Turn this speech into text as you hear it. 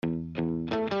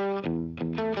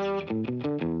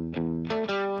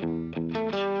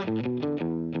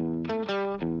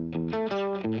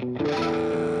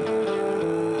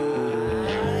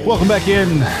Welcome back in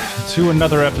to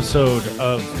another episode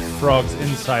of Frogs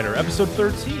Insider, episode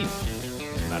 13.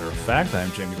 As a matter of fact, I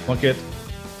am Jamie Plunkett,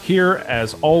 here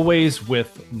as always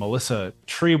with Melissa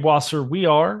Treewasser. We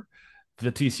are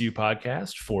the TCU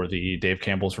podcast for the Dave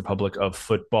Campbell's Republic of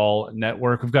Football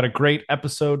Network. We've got a great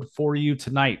episode for you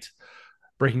tonight,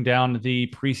 breaking down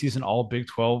the preseason All-Big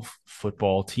 12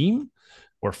 football team,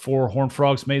 where 4 Horned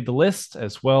Frogs made the list,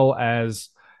 as well as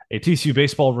a TCU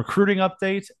baseball recruiting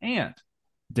update, and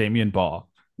Damion Baugh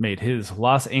made his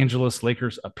Los Angeles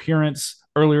Lakers appearance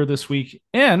earlier this week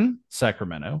in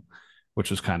Sacramento, which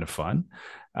was kind of fun.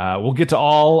 We'll get to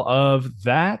all of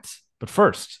that. But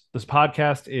first, this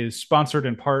podcast is sponsored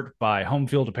in part by Home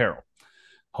Field Apparel.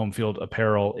 Home Field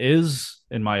Apparel is,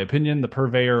 in my opinion, the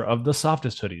purveyor of the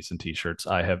softest hoodies and t-shirts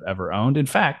I have ever owned. In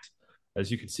fact, as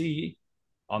you can see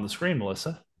on the screen,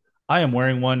 Melissa, I am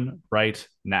wearing one right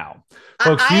now.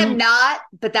 Folks, I am not,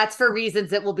 but that's for reasons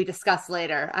that will be discussed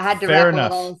later. I had to Fair rep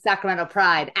enough. a little Sacramento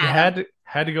pride. You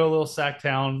had to go a little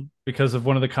Sacktown because of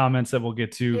one of the comments that we'll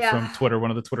get to from Twitter,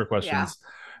 one of the Twitter questions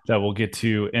that we'll get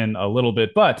to in a little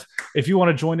bit. But if you want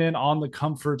to join in on the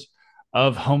comfort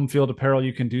of Home Field Apparel,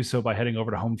 you can do so by heading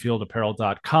over to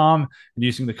homefieldapparel.com and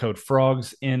using the code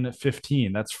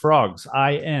FROGSIN15. That's FROGS,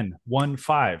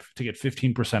 IN15, to get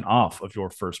 15% off of your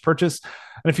first purchase.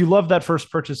 And if you love that first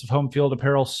purchase of Home Field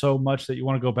Apparel so much that you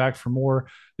want to go back for more,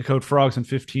 the code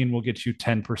FROGSIN15 will get you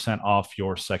 10% off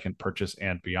your second purchase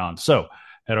and beyond. So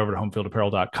head over to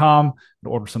homefieldapparel.com and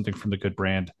order something from the good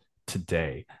brand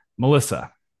today.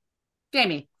 Melissa.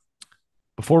 Jamie.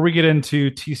 Before we get into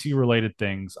TCU related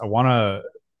things, I want to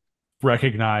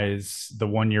recognize the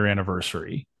 1 year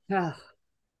anniversary. A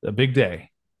big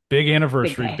day, big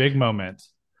anniversary, big moment.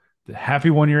 The happy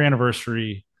 1 year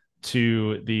anniversary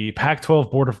to the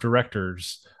Pac-12 Board of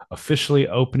Directors officially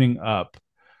opening up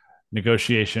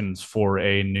negotiations for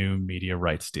a new media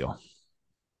rights deal.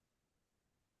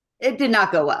 It did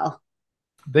not go well.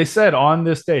 They said on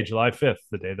this day, July 5th,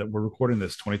 the day that we're recording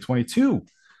this, 2022,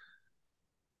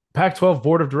 Pac-12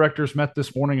 Board of Directors met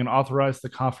this morning and authorized the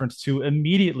conference to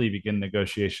immediately begin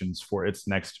negotiations for its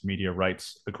next media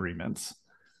rights agreements.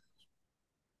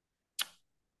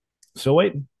 Still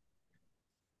waiting.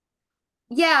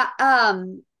 Yeah.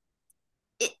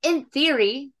 In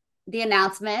theory, the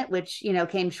announcement, which,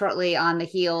 came shortly on the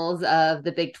heels of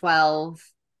the Big 12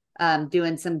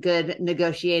 doing some good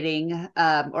negotiating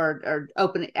or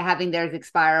having theirs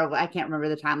expire. I can't remember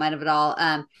the timeline of it all.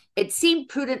 It seemed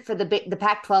prudent for the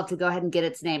Pac-12 to go ahead and get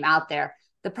its name out there.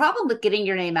 The problem with getting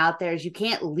your name out there is you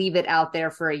can't leave it out there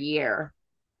for a year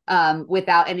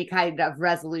without any kind of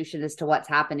resolution as to what's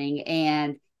happening.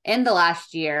 And in the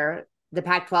last year, the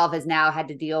Pac-12 has now had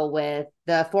to deal with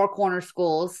the Four Corner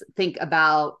schools. Think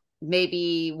about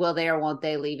maybe will they or won't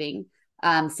they leaving.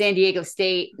 San Diego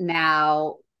State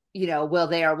now, will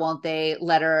they or won't they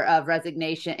letter of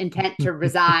resignation, intent to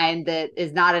resign that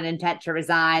is not an intent to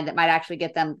resign that might actually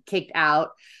get them kicked out.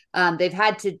 They've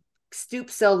had to stoop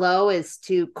so low as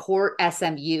to court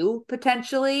SMU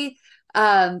potentially.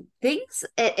 Things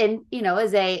and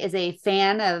as a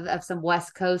fan of some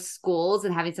West Coast schools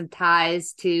and having some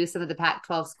ties to some of the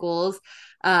Pac-12 schools,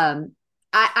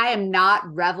 I am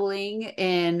not reveling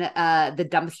in the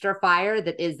dumpster fire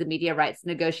that is the media rights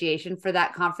negotiation for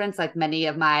that conference, like many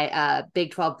of my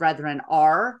Big 12 brethren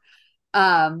are.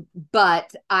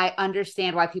 But I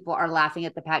understand why people are laughing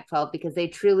at the Pac-12 because they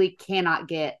truly cannot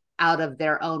get out of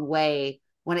their own way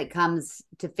when it comes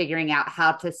to figuring out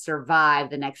how to survive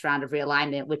the next round of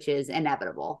realignment, which is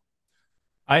inevitable.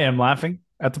 I am laughing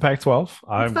at the Pac-12.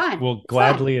 I will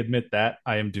gladly admit that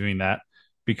I am doing that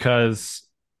because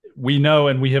we know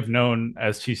and we have known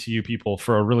as TCU people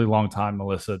for a really long time,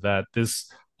 Melissa, that this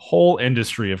whole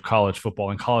industry of college football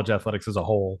and college athletics as a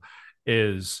whole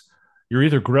is you're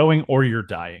either growing or you're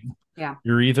dying. Yeah.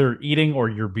 You're either eating or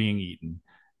you're being eaten.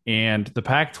 And the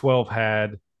Pac-12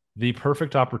 had the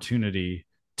perfect opportunity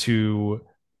to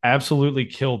absolutely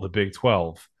kill the Big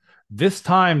 12 this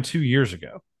time 2 years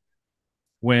ago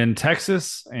when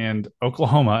Texas and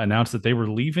Oklahoma announced that they were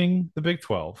leaving the Big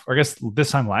 12, or I guess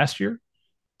this time last year.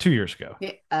 2 years ago.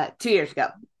 2 years ago.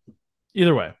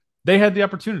 Either way, they had the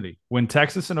opportunity. When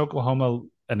Texas and Oklahoma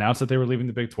announced that they were leaving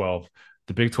the Big 12,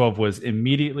 the Big 12 was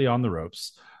immediately on the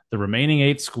ropes. The remaining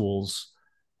 8 schools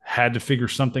had to figure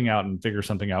something out and figure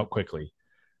something out quickly.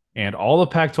 And all the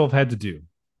Pac-12 had to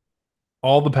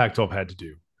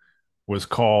do was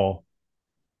call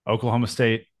Oklahoma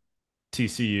State,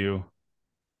 TCU,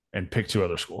 and pick 2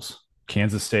 other schools.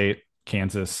 Kansas State,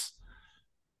 Kansas,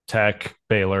 Tech,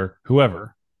 Baylor,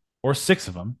 whoever, or 6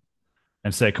 of them,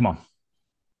 and say, come on.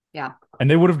 Yeah.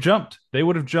 And they would have jumped. They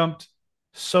would have jumped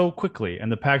so quickly,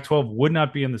 and the Pac-12 would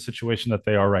not be in the situation that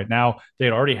they are right now.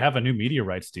 They'd already have a new media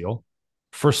rights deal.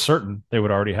 For certain, they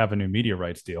would already have a new media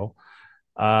rights deal.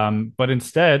 But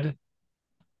instead,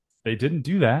 they didn't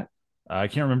do that. I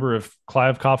can't remember if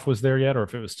Kliavkoff was there yet or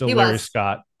if it was still He Larry was.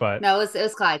 Scott, but No, it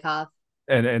was Klykov.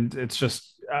 and it's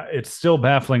just it's still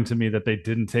baffling to me that they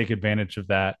didn't take advantage of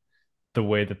that the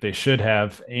way that they should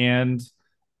have. And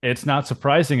it's not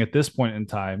surprising at this point in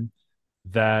time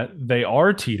that they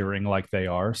are teetering like they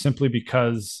are simply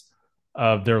because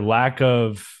of their lack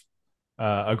of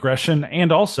aggression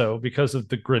and also because of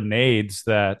the grenades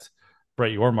that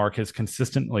Brett Yormark has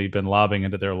consistently been lobbing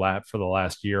into their lap for the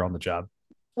last year on the job.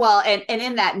 Well, and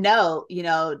in that note,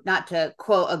 not to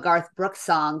quote a Garth Brooks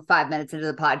song 5 minutes into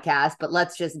the podcast, but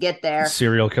let's just get there.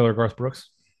 Serial killer Garth Brooks.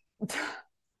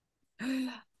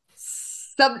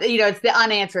 It's the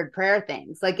unanswered prayer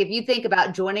things. Like if you think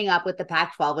about joining up with the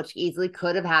Pac-12, which easily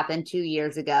could have happened 2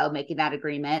 years ago, making that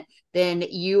agreement, then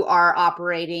you are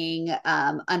operating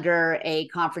under a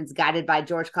conference guided by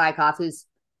George Kliavkoff, who's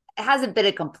hasn't been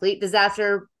a complete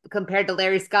disaster compared to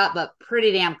Larry Scott, but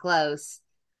pretty damn close.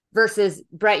 Versus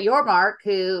Brett Yormark,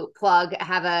 who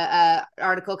have a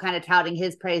article kind of touting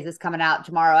his praises coming out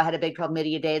tomorrow ahead of Big 12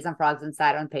 Media Days on Frogs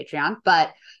Inside on Patreon.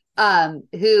 But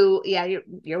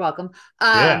you're welcome.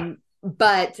 Yeah.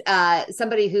 But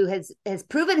somebody who has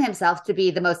proven himself to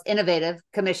be the most innovative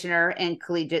commissioner in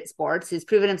collegiate sports, who's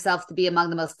proven himself to be among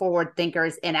the most forward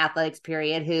thinkers in athletics,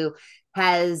 period, who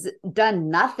has done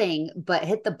nothing but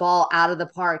hit the ball out of the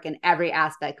park in every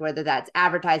aspect, whether that's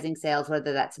advertising sales,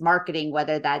 whether that's marketing,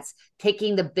 whether that's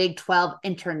taking the Big 12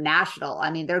 international. I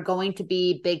mean, there are going to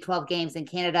be Big 12 games in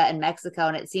Canada and Mexico,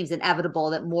 and it seems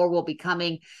inevitable that more will be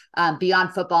coming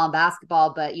beyond football and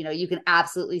basketball. But, you can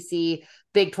absolutely see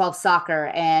Big 12 soccer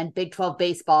and Big 12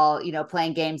 baseball,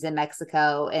 playing games in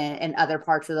Mexico and other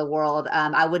parts of the world.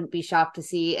 I wouldn't be shocked to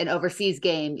see an overseas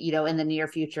game, in the near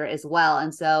future as well.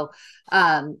 And so,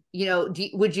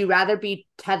 would you rather be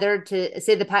tethered to,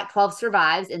 say, the Pac-12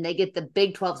 survives and they get the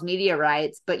Big 12's media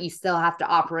rights, but you still have to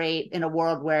operate in a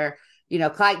world where,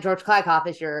 George Kliavkoff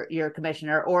is your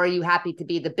commissioner, or are you happy to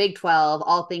be the Big 12,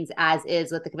 all things as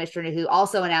is, with the commissioner who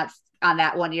also announced on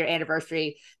that 1 year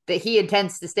anniversary that he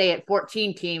intends to stay at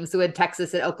 14 teams when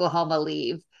Texas and Oklahoma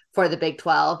leave for the Big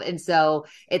 12. And so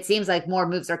it seems like more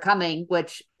moves are coming,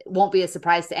 which won't be a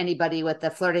surprise to anybody with the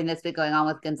flirting that's been going on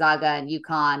with Gonzaga and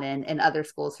UConn and other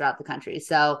schools throughout the country.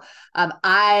 So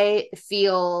I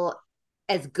feel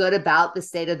as good about the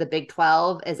state of the Big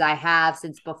 12 as I have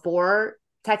since before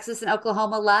Texas and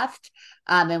Oklahoma left.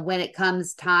 And when it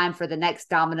comes time for the next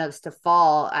dominoes to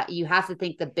fall, you have to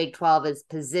think the Big 12 is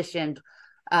positioned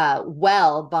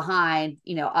well behind,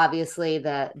 obviously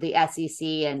the SEC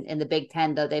and the Big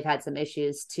 10, though they've had some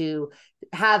issues, to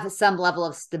have some level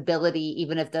of stability,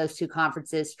 even if those two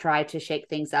conferences try to shake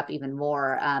things up even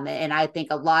more. And I think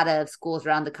a lot of schools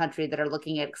around the country that are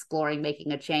looking at exploring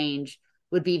making a change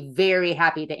would be very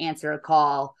happy to answer a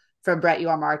call from Brett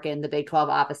Yormark in the Big 12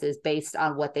 offices based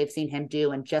on what they've seen him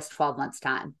do in just 12 months'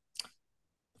 time.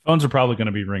 Phones are probably going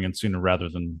to be ringing sooner rather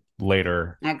than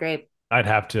later. I agree. I'd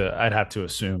have to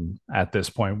assume at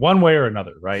this point, one way or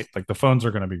another, right? Like the phones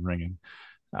are going to be ringing.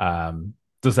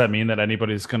 Does that mean that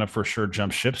anybody's going to for sure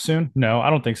jump ship soon? No, I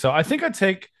don't think so. I think I'd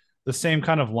take the same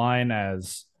kind of line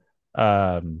as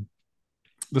the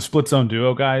split zone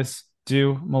duo guys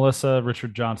do. Melissa,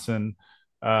 Richard Johnson,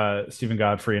 Stephen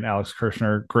Godfrey, and Alex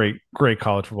Kirshner. Great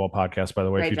college football podcast, by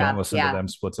the way. Great if you job. don't listen to them,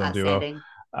 split zone duo,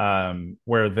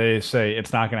 where they say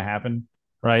it's not going to happen,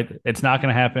 right? It's not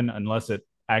going to happen unless it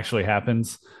actually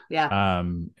happens. Yeah.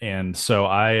 And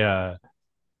so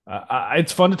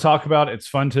it's fun to talk about. It's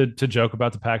fun to joke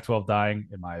about the Pac-12 dying,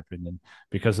 in my opinion,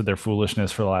 because of their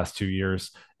foolishness for the last 2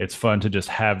 years. It's fun to just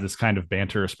have this kind of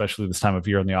banter, especially this time of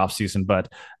year in the off season.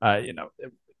 But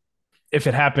if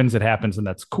it happens, it happens, and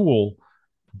that's cool.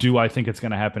 Do I think it's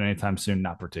going to happen anytime soon?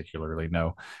 Not particularly,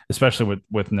 no. Especially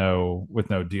with no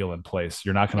deal in place.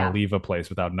 You're not going to leave a place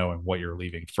without knowing what you're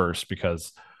leaving first,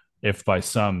 because if by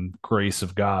some grace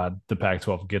of God the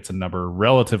Pac-12 gets a number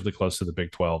relatively close to the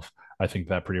Big 12, I think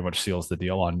that pretty much seals the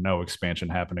deal on no expansion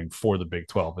happening for the Big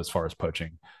 12 as far as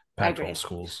poaching Pac-12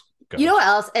 schools goes. You know what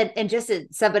else? And just as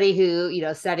somebody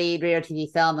who, studied radio, TV,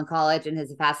 film in college and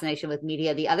has a fascination with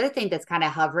media, the other thing that's kind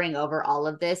of hovering over all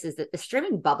of this is that the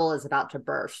streaming bubble is about to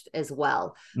burst as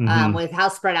well. With how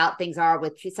spread out things are,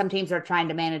 with some teams are trying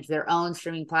to manage their own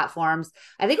streaming platforms.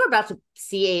 I think we're about to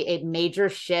see a major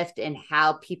shift in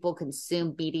how people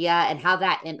consume media and how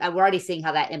that, we're already seeing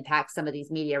how that impacts some of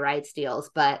these media rights deals.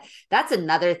 But that's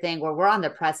another thing where we're on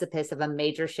the precipice of a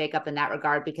major shakeup in that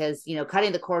regard, because,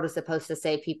 cutting the cord was supposed to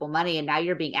save people money, and now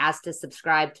you're being asked to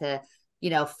subscribe to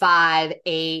 5,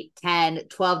 8, 10,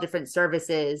 12 different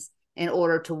services in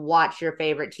order to watch your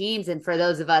favorite teams. And for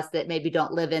those of us that maybe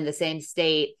don't live in the same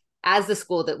state as the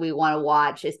school that we want to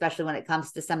watch, especially when it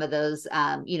comes to some of those,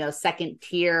 second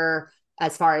tier,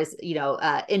 as far as,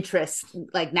 interest,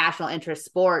 like national interest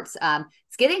sports,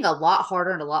 it's getting a lot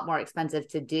harder and a lot more expensive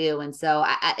to do. And so,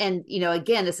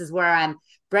 again, this is where I'm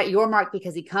Brett Yormark,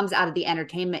 because he comes out of the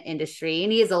entertainment industry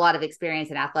and he has a lot of experience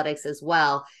in athletics as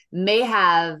well, may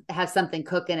have something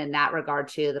cooking in that regard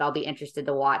too, that I'll be interested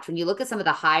to watch. When you look at some of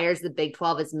the hires the Big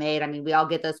 12 has made, I mean, we all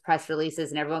get those press releases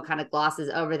and everyone kind of glosses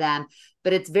over them,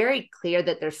 but it's very clear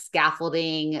that they're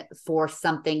scaffolding for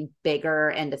something bigger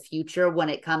in the future when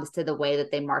it comes to the way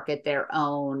that they market their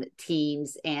own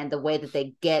teams and the way that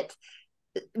they get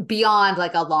beyond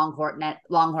like a Longhorn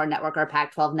network or a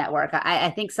Pac-12 network. I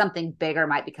think something bigger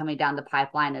might be coming down the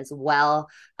pipeline as well.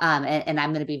 And I'm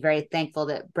going to be very thankful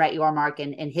that Brett Yormark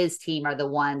and his team are the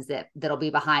ones that'll be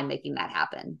behind making that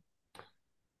happen.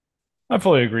 I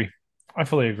fully agree.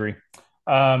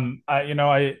 I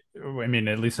mean,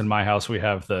 at least in my house, we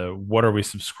have the what are we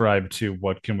subscribed to,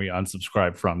 what can we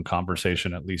unsubscribe from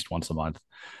conversation at least once a month.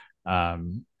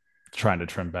 Trying to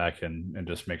trim back and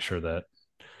just make sure that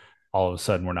all of a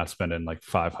sudden we're not spending like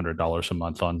 $500 a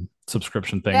month on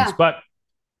subscription things. Yeah. But,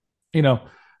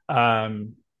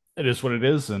 it is what it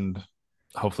is. And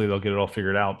hopefully they'll get it all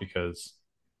figured out because,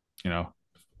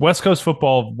 West Coast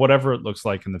football, whatever it looks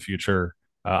like in the future,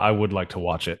 I would like to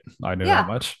watch it. I know that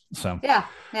much. So yeah.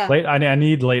 I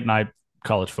need late night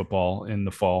college football in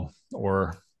the fall,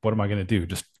 or what am I going to do?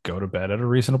 Just go to bed at a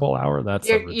reasonable hour? That's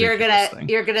you're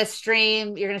gonna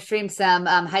stream some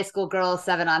high school girls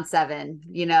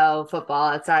 7-on-7,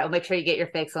 football. It's all right. We'll make sure you get your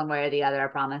fix one way or the other. I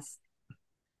promise.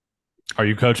 Are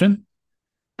you coaching?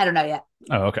 I don't know yet.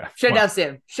 Oh, okay. Should know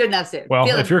soon. Well,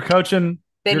 if you're coaching,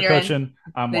 then you're coaching.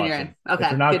 I'm then watching. Okay. If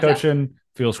you're not good coaching, job.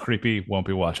 feels creepy. Won't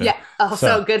be watching. Yeah. Oh,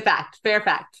 so good fact. Fair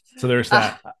fact. So there's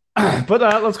that. But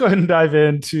let's go ahead and dive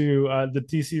into the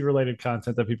TC related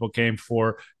content that people came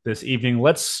for this evening.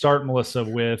 Let's start, Melissa,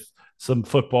 with some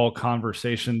football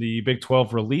conversation. The Big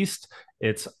 12 released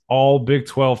its all Big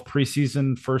 12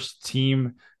 preseason first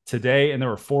team today, and there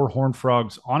were 4 Horned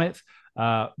Frogs on it.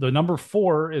 The number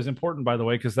 4 is important, by the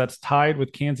way, because that's tied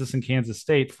with Kansas and Kansas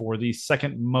State for the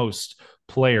second most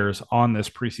players on this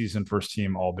preseason first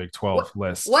team all Big 12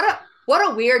 list. What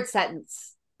a weird sentence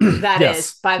that yes.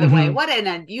 is, by the way. What an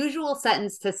unusual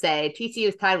sentence to say. TCU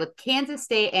is tied with Kansas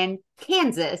State and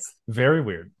Kansas. Very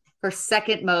weird. For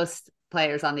second most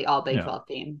players on the all Big 12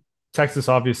 team. Texas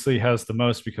obviously has the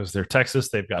most because they're Texas.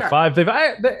 They've got 5.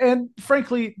 And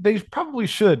frankly, they probably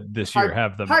should this year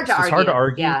have the most. It's hard to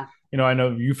argue. Yeah. I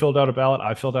know you filled out a ballot.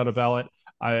 I filled out a ballot.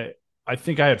 I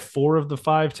think I had 4 of the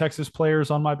 5 Texas players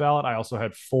on my ballot. I also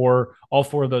had all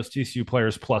 4 of those TCU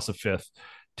players plus a 5th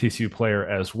TCU player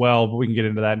as well. But we can get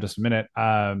into that in just a minute.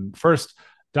 First,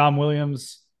 Dom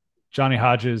Williams, Johnny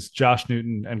Hodges, Josh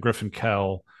Newton, and Griffin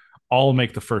Kell all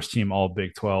make the first team all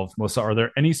Big 12. Melissa, are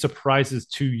there any surprises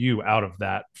to you out of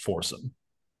that foursome?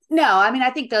 No, I mean, I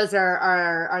think those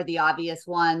are the obvious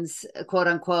ones, quote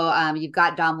unquote. You've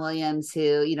got Dom Williams,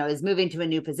 who, is moving to a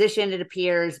new position, it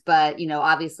appears, but,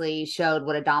 obviously showed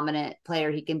what a dominant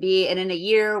player he can be. And in a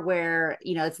year where,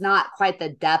 it's not quite the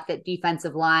depth at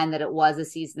defensive line that it was a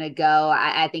season ago,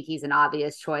 I think he's an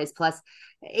obvious choice. Plus,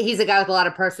 he's a guy with a lot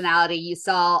of personality. You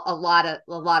saw a lot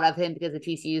of him because of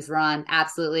TCU's run.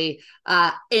 Absolutely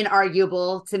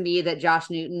inarguable to me that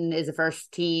Josh Newton is a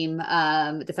first team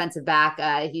defensive back.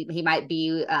 He might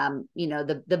be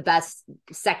the best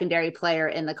secondary player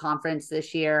in the conference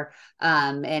this year,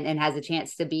 and has a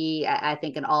chance to be, I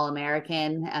think, an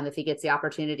All-American if he gets the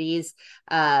opportunities.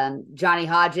 Johnny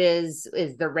Hodges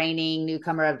is the reigning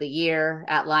newcomer of the year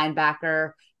at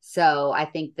linebacker. So I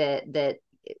think that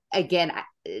again,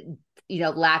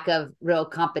 lack of real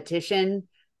competition.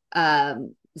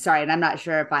 Sorry, and I'm not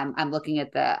sure if I'm looking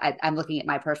at I'm looking at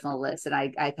my personal list, and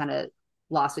I kind of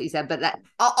lost what you said, but that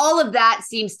all of that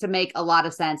seems to make a lot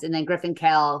of sense. And then Griffin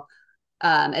Kell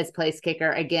as place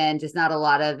kicker, again, just not a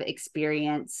lot of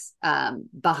experience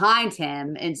behind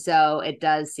him, and so it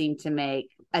does seem to make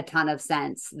a ton of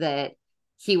sense that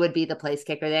he would be the place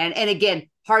kicker there. And again,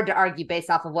 hard to argue based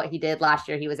off of what he did last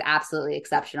year. He was absolutely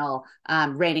exceptional,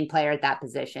 reigning player at that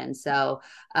position. So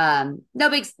no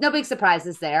big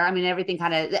surprises there. I mean, everything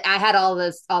kind of, I had all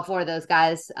 4 of those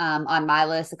guys on my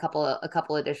list, a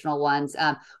couple additional ones.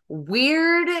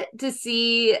 Weird to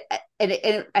see,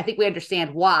 and I think we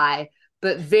understand why,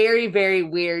 but very, very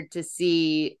weird to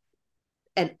see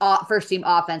an first team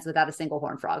offense without a single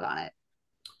Horned Frog on it.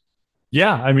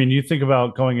 Yeah, I mean, you think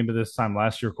about going into this time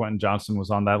last year, Quentin Johnson was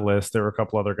on that list. There were a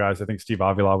couple other guys. I think Steve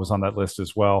Avila was on that list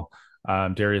as well.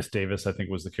 Darius Davis, I think,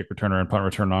 was the kick returner and punt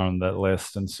returner on that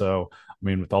list. And so, I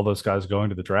mean, with all those guys going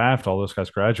to the draft, all those guys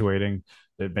graduating,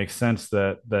 it makes sense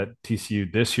that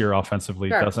TCU this year offensively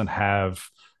Sure. doesn't have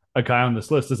a guy on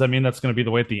this list. Does that mean that's going to be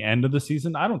the way at the end of the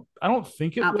season? I don't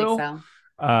think I it don't think will. so.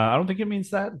 I don't think it means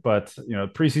that, but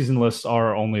preseason lists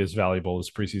are only as valuable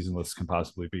as preseason lists can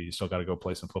possibly be. You still got to go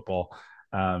play some football.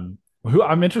 Who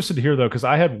I'm interested to hear though, because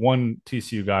I had one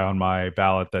TCU guy on my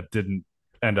ballot that didn't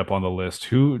end up on the list.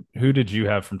 Who did you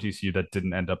have from TCU that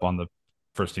didn't end up on the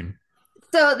first team?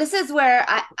 So this is where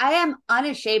I am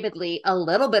unashamedly a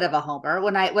little bit of a homer.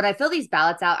 When I fill these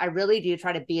ballots out, I really do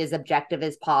try to be as objective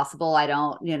as possible. I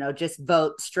don't, just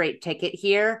vote straight ticket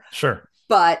here. Sure.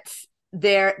 But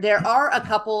there are a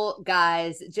couple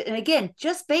guys, and again,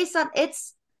 just based on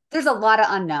there's a lot of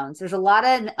unknowns. There's a lot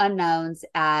of unknowns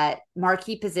at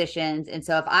marquee positions. And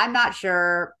so if I'm not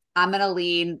sure, I'm gonna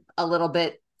lean a little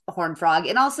bit Horn Frog.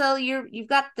 And also you've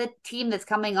got the team that's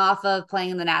coming off of playing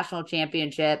in the national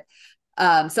championship.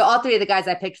 So all three of the guys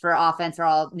I picked for offense are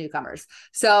all newcomers.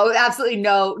 So absolutely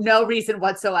no reason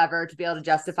whatsoever to be able to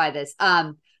justify this.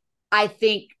 I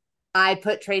think I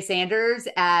put Trey Sanders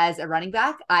as a running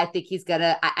back. I think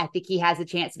I think he has a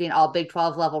chance to be an all Big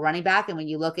 12 level running back. And when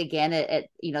you look again at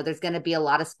there's going to be a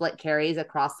lot of split carries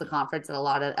across the conference and a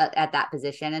lot of at that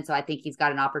position. And so I think he's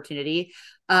got an opportunity.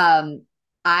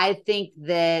 I think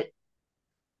that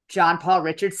John Paul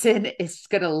Richardson is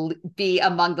going to be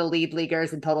among the lead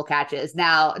leaguers in total catches.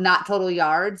 Now, not total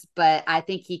yards, but I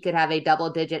think he could have a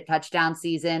double-digit touchdown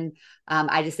season.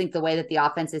 I just think the way that the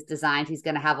offense is designed, he's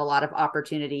going to have a lot of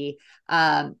opportunity.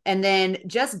 And then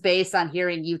just based on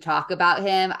hearing you talk about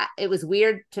him, it was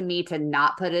weird to me to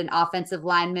not put an offensive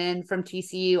lineman from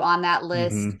TCU on that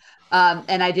list. Mm-hmm.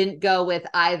 And I didn't go with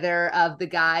either of the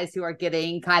guys who are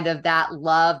getting kind of that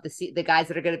love, the guys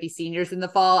that are going to be seniors in the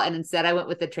fall. And instead I went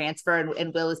with the transfer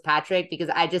and Willis Patrick, because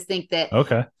I just think that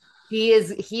Okay. he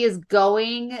is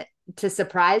going to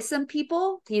surprise some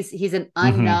people. He's an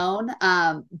Mm-hmm.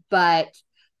 unknown. But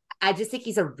I just think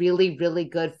he's a really, really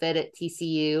good fit at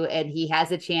TCU, and he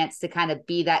has a chance to kind of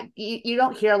be that. You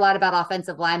don't hear a lot about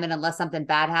offensive linemen unless something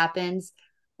bad happens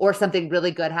or something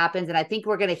really good happens. And I think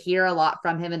we're going to hear a lot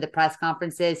from him in the press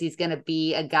conferences. He's going to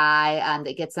be a guy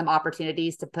that gets some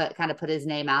opportunities to put his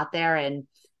name out there. And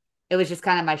it was just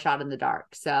kind of my shot in the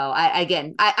dark. So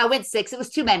I went 6. It was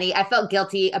too many. I felt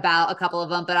guilty about a couple of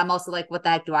them, but I'm also like, what the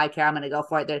heck do I care? I'm going to go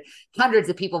for it. There hundreds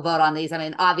of people vote on these. I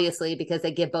mean, obviously because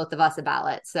they give both of us a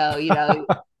ballot. So,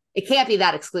 it can't be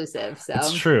that exclusive. It's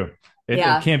So true. It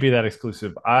yeah, can't be that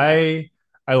exclusive. I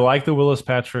like the Willis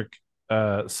Patrick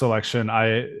selection.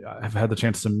 I have had the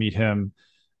chance to meet him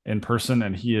in person,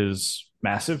 and he is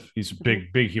massive. He's a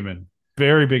mhm. big human,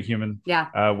 very big human.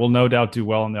 Yeah. Will no doubt do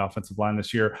well on the offensive line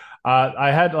this year. Like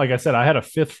I said, I had a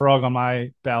fifth frog on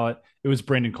my ballot. It was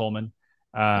Brandon Coleman.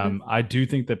 Mhm. I do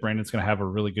think that Brandon's going to have a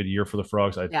really good year for the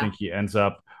Frogs. I Yeah. think he ends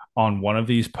up on one of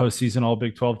these postseason All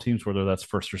Big 12 teams, whether that's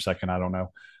first or second. I don't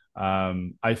know.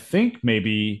 I think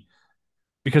maybe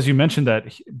because you mentioned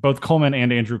that both Coleman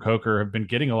and Andrew Coker have been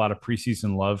getting a lot of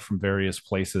preseason love from various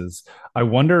places. I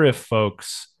wonder if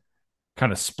folks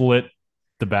kind of split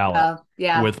the ballot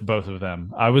Yeah. with both of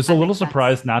them. I was a That little makes sense.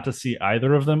 surprised not to see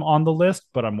either of them on the list,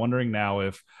 but I'm wondering now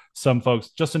if some folks,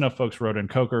 just enough folks wrote in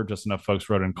Coker, just enough folks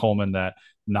wrote in Coleman that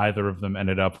neither of them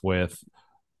ended up with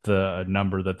the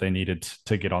number that they needed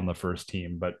to get on the first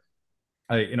team. But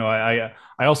I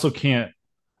also can't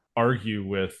argue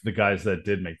with the guys that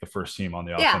did make the first team on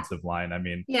the Yeah. offensive line. I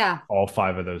mean, Yeah. all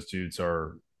five of those dudes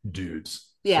are dudes.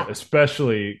 So Yeah.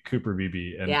 especially Cooper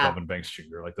Beebe and Yeah. Kelvin Banks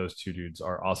Jr. Like those two dudes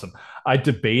are awesome. I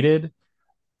debated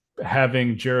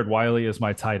having Jared Wiley as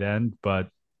my tight end, but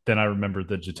then I remembered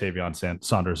that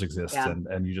Saunders exists, Yeah.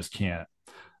 and you just can't.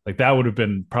 Like that would have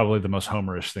been probably the most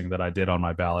homerish thing that I did on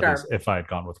my ballot is Sure. if I had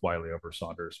gone with Wiley over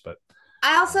Saunders. But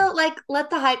I um, also like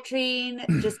let the hype train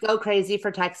just go crazy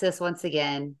for Texas once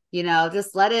again.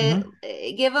 Just let it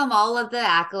mhm. give them all of the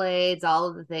accolades, all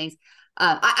of the things.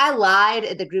 I lied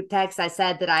at the group text. I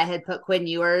said that I had put Quinn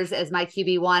Ewers as my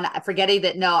QB1, forgetting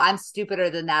that no, I'm stupider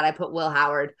than that. I put Will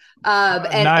Howard.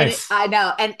 Nice. I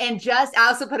know, and just I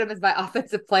also put him as my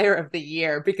offensive player of the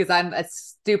year because I'm a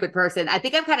stupid person. I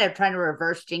think I'm kind of trying to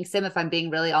reverse jinx him if I'm being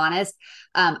really honest.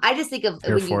 I just think of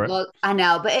Here when you for it. look, I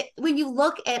know, but when you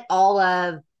look at all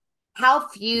of how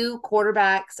few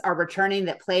quarterbacks are returning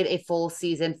that played a full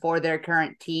season for their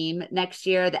current team next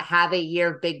year that have a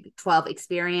year of Big 12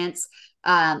 experience.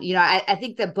 I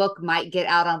think the book might get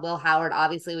out on Will Howard.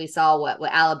 Obviously, we saw what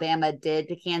Alabama did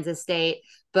to Kansas State,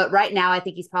 but right now I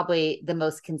think he's probably the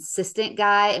most consistent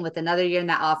guy. And with another year in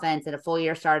that offense and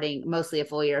mostly a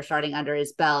full year starting under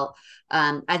his belt,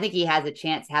 I think he has a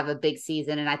chance to have a big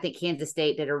season. And I think Kansas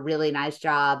State did a really nice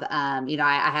job.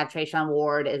 I have Trayshawn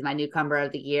Ward as my newcomer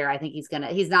of the year. I think he's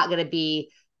not gonna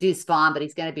be Deuce Vaughn, but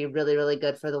he's going to be really, really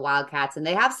good for the Wildcats. And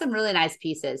they have some really nice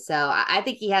pieces. So I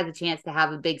think he has a chance to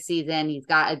have a big season. He's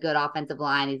got a good offensive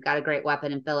line. He's got a great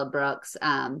weapon in Phillip Brooks,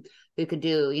 who could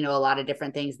do, a lot of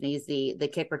different things. And he's the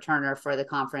kick returner for the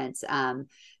conference.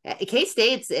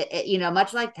 K-State's,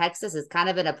 much like Texas, is kind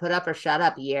of in a put up or shut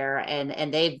up year.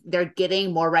 And they're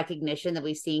getting more recognition than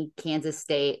we've seen Kansas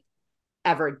State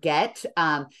ever get.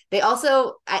 They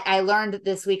also, I learned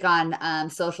this week on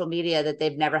social media that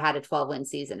they've never had a 12-win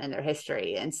season in their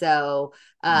history. And so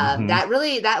that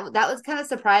was kind of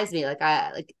surprised me.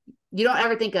 Like you don't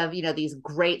ever think of, these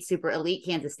great super elite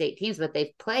Kansas State teams, but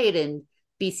they've played in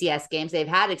BCS games. They've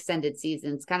had extended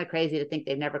seasons. Kind of crazy to think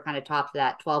they've never kind of topped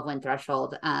that 12-win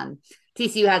threshold.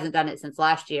 TCU hasn't done it since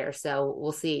last year, so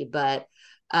we'll see. But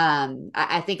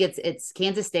I think it's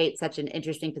Kansas State, such an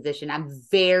interesting position. I'm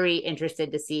very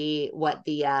interested to see what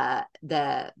the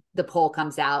poll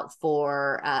comes out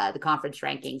for the conference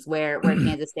rankings, where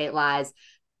Kansas State lies.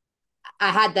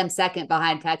 I had them second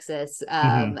behind Texas,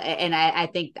 and I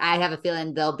think I have a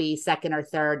feeling they'll be second or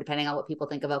third, depending on what people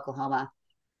think of Oklahoma.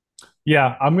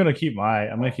 Yeah, I'm gonna keep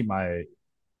my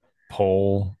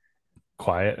poll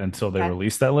quiet until they Okay.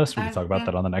 release that list. We can talk about Yeah.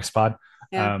 that on the next pod.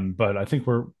 Yeah. But I think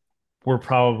we're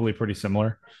probably pretty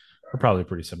similar. We're probably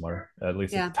pretty similar, at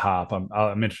least at Yeah. the top.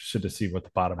 I'm interested to see what the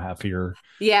bottom half of your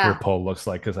Yeah. poll looks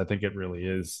like, because I think it really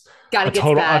is God, it gets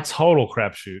bad. a total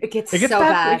crapshoot. It gets It gets so bad.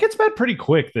 It bad. gets bad pretty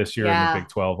quick this year in the Yeah. Big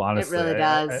 12. It Honestly, really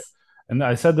does. and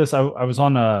I said this. I was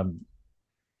on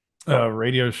a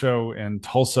radio show in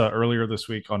Tulsa earlier this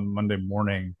week on Monday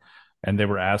morning, and they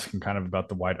were asking kind of about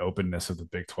the wide openness of the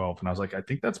Big 12. And I was like, I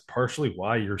think that's partially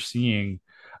why you're seeing,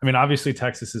 I mean, obviously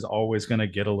Texas is always going to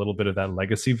get a little bit of that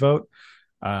legacy vote.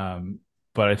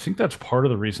 But I think that's part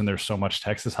of the reason there's so much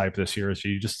Texas hype this year is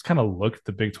you just kind of look at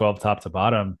the Big 12 top to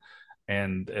bottom,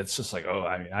 and it's just like, oh,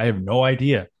 I mean, I have no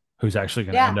idea who's actually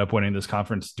going to end Yeah. up winning this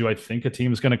conference. Do I think a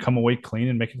team is going to come away clean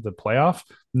and make it to the playoff?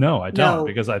 No, I don't, No.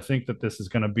 because I think that this is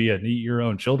going to be an eat your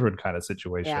own children kind of Yeah.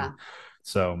 situation.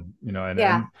 So,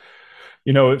 Yeah.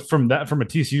 from a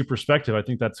TCU perspective, I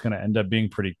think that's going to end up being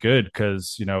pretty good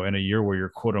because, in a year where you're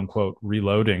quote unquote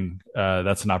reloading,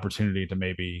 that's an opportunity to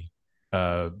maybe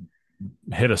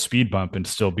hit a speed bump and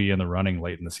still be in the running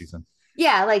late in the season.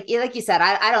 Yeah. Like you said,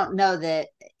 I don't know that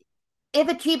if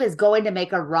a team is going to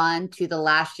make a run to the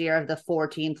last year of the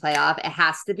 14 playoff, it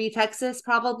has to be Texas,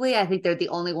 probably. I think they're the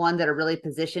only one that are really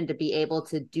positioned to be able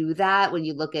to do that when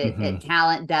you look at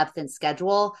talent, depth, and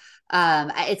schedule.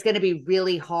 It's going to be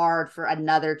really hard for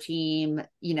another team,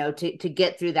 to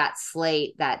get through that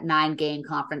slate, that 9-game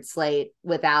conference slate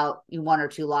without one or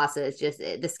two losses. Just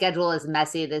the schedule is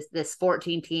messy. This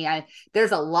 14 team,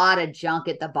 there's a lot of junk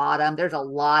at the bottom. There's a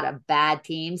lot of bad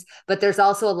teams, but there's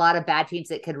also a lot of bad teams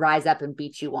that could rise up and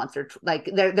beat you once or like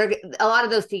they're a lot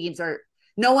of those teams are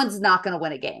no one's not going to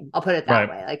win a game. I'll put it that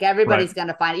way. Like everybody's going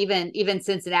to find even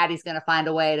Cincinnati's going to find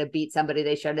a way to beat somebody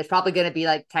they should. It's probably going to be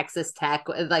like Texas Tech,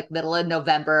 like middle of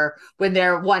November when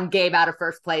they're one game out of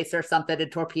first place or something to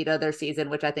torpedo their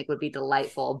season, which I think would be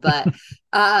delightful. But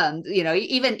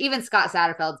even Scott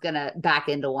Satterfield's going to back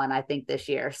into one, I think, this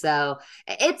year. So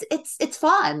it's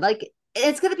fun. Like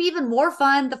it's going to be even more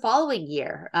fun the following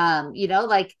year.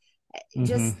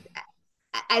 Just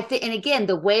I think, and again,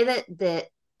 the way that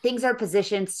things are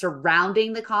positioned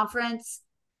surrounding the conference,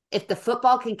 if the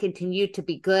football can continue to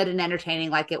be good and entertaining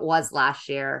like it was last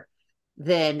year,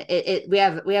 then we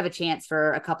have a chance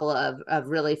for a couple of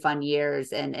really fun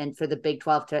years, and for the Big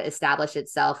 12 to establish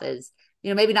itself as,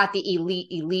 maybe not the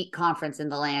elite conference in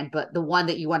the land, but the one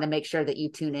that you want to make sure that you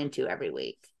tune into every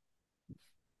week.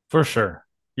 For sure.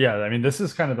 Yeah. I mean, this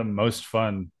is kind of the most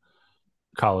fun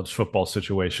college football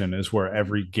situation, is where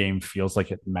every game feels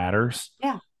like it matters.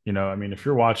 Yeah. I mean, if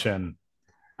you're watching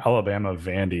Alabama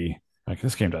Vandy, like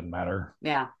this game doesn't matter.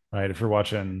 Yeah. Right. If you're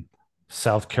watching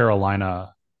South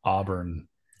Carolina Auburn,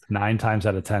 9 times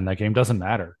out of 10, that game doesn't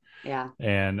matter. Yeah.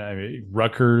 And I mean,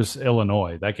 Rutgers,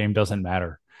 Illinois, that game doesn't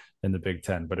matter in the Big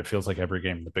Ten, but it feels like every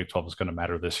game in the Big 12 is going to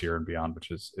matter this year and beyond,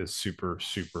 which is super,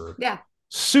 super,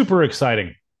 super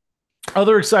exciting.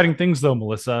 Other exciting things, though,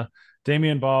 Melissa.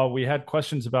 Damion Baugh, we had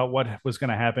questions about what was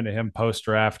going to happen to him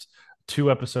post-draft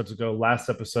 2 episodes ago. Last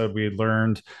episode, we had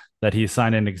learned that he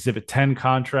signed an Exhibit 10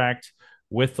 contract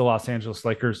with the Los Angeles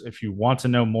Lakers. If you want to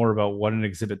know more about what an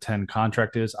Exhibit 10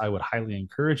 contract is, I would highly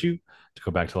encourage you to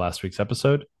go back to last week's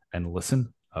episode and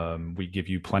listen. We give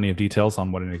you plenty of details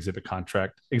on what an Exhibit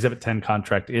 10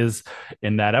 contract is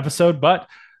in that episode. But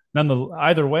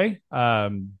either way,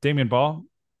 Damion Baugh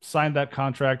signed that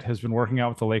contract, has been working out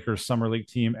with the Lakers Summer League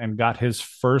team, and got his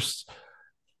first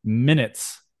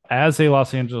minutes as a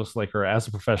Los Angeles Laker, as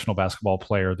a professional basketball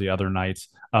player the other night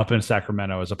up in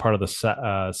Sacramento as a part of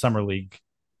the Summer League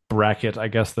bracket, I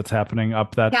guess, that's happening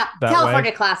up that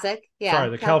California way. Classic. Yeah. Sorry,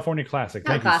 the California Classic.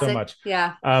 Thank you so much.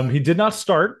 Yeah. He did not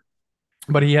start,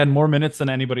 but he had more minutes than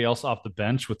anybody else off the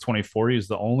bench with 24. He was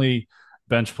the only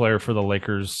bench player for the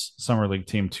Lakers Summer League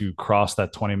team to cross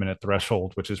that 20-minute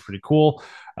threshold, which is pretty cool.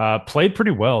 Played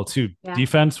pretty well, too. Yeah.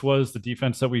 Defense was the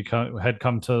defense that we had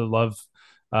come to love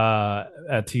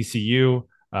at TCU.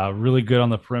 Really good on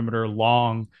the perimeter,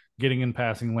 long, getting in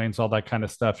passing lanes, all that kind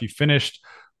of stuff. He finished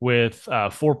with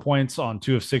 4 points on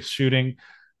 2 of 6 shooting,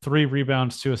 3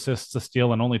 rebounds, 2 assists, a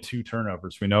steal, and only 2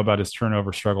 turnovers. We know about his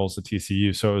turnover struggles at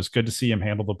TCU, so it was good to see him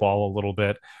handle the ball a little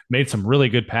bit. Made some really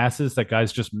good passes that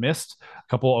guys just missed. A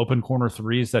couple open corner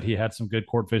threes that he had some good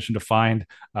court vision to find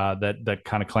that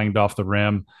kind of clanged off the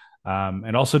rim.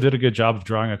 And also did a good job of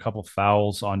drawing a couple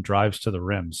fouls on drives to the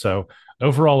rim. So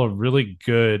overall, a really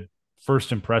good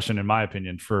first impression, in my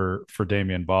opinion, for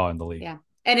Damion Baugh in the league. Yeah.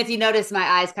 And if you notice my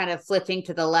eyes kind of flipping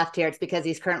to the left here, it's because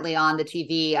he's currently on the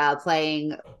TV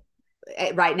playing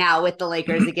right now with the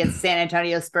Lakers against San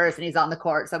Antonio Spurs, and he's on the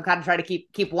court. So I'm kind of trying to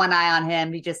keep one eye on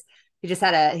him. He's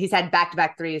had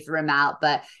back-to-back threes rim out,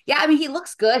 but yeah, I mean, he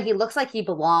looks good. He looks like he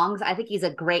belongs. I think he's a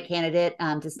great candidate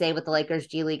to stay with the Lakers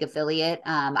G League affiliate.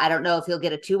 I don't know if he'll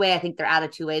get a 2-way. I think they're out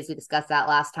of 2-ways. We discussed that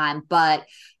last time, but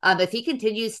if he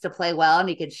continues to play well and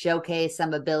he could showcase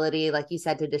some ability, like you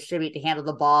said, to distribute, to handle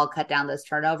the ball, cut down those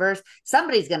turnovers,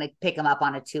 somebody's going to pick him up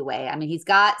on a 2-way. I mean, he's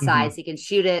got size. He can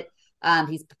shoot it.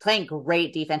 He's playing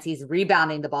great defense. He's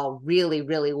rebounding the ball really,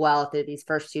 really well through these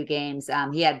first 2 games.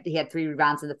 He had 3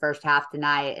 rebounds in the first half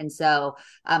tonight. And so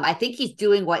I think he's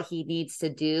doing what he needs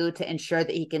to do to ensure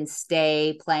that he can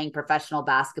stay playing professional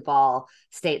basketball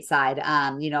stateside.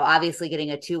 Obviously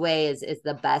getting a 2-way is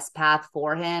the best path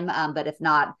for him. But if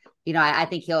not, I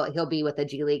think he'll be with a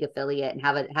G League affiliate and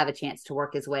have a chance to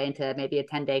work his way into maybe a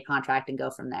 10-day contract and go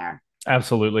from there.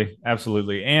 Absolutely.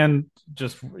 And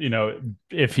just,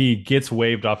 if he gets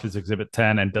waived off his Exhibit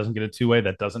 10 and doesn't get a 2-way,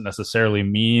 that doesn't necessarily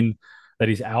mean that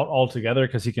he's out altogether,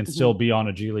 because he can still be on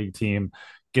a G League team,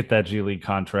 get that G League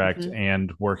contract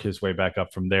and work his way back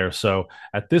up from there. So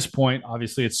at this point,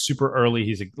 obviously it's super early.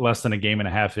 He's less than a game and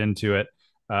a half into it.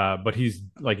 But he's,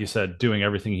 like you said, doing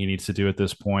everything he needs to do at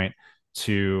this point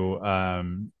to,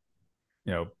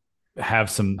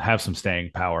 have some staying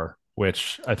power,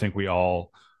 which I think we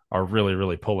all are really,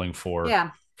 really pulling for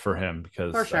him,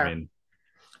 because for sure. I mean,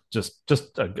 just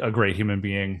a great human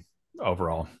being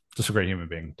overall, just a great human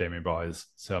being, Damion Baugh is.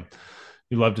 So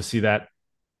you love to see that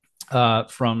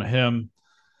from him.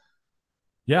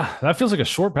 Yeah, that feels like a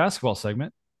short basketball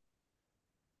segment,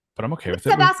 but I'm okay with it.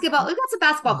 We've got some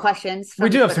basketball questions. We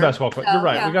do have some basketball questions. You're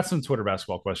right. Yeah. We got some Twitter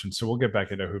basketball questions, so we'll get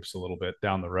back into hoops a little bit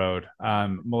down the road.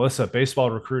 Melissa,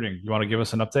 baseball recruiting. You want to give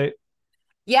us an update?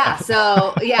 Yeah.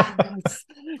 So yeah,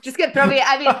 just gonna throw me.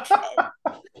 I mean,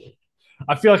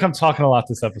 I feel like I'm talking a lot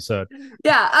this episode.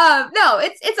 Yeah. No,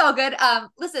 it's all good.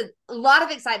 Listen, a lot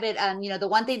of excitement. The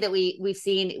one thing that we've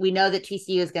seen, we know that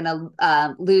TCU is going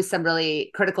to lose some really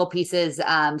critical pieces,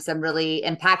 some really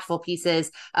impactful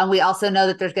pieces. We also know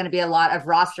that there's going to be a lot of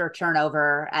roster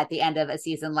turnover at the end of a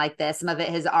season like this. Some of it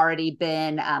has already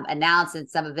been announced, and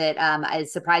some of it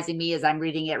is surprising me as I'm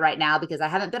reading it right now, because I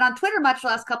haven't been on Twitter much the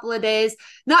last couple of days,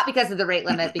 not because of the rate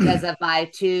limit, because of my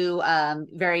 2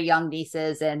 very young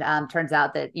nieces. And turns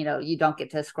out that, you don't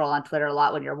get to scroll on Twitter a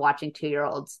lot when you're watching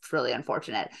 2-year-olds. It's really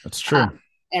unfortunate. That's true.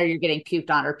 Or you're getting puked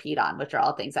on or peed on, which are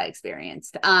all things I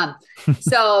experienced. But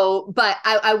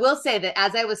I will say that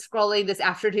as I was scrolling this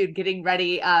afternoon, getting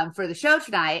ready for the show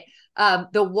tonight,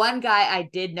 the one guy I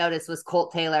did notice was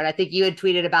Colt Taylor. I think you had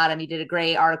tweeted about him. You did a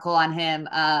great article on him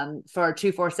for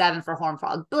 247 for Horned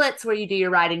Frog Blitz, where you do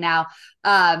your writing now.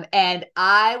 And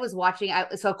I was watching.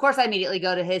 So of course I immediately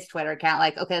go to his Twitter account,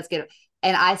 like, okay, let's get it.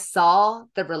 And I saw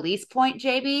the release point,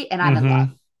 JB, and I'm in love.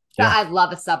 Yeah. I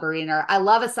love a submariner. I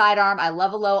love a sidearm. I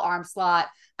love a low arm slot.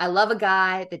 I love a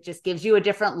guy that just gives you a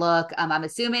different look. I'm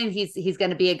assuming he's going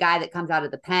to be a guy that comes out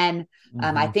of the pen.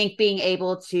 I think being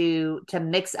able to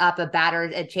mix up a batter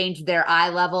and change their eye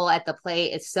level at the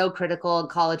plate is so critical in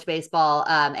college baseball.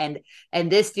 And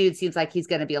this dude seems like he's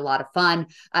going to be a lot of fun.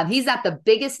 He's not the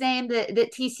biggest name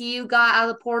that TCU got out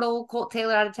of the portal. Colt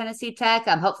Taylor out of Tennessee Tech.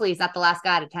 Hopefully he's not the last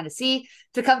guy out of Tennessee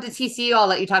to come to TCU. I'll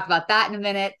let you talk about that in a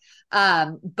minute.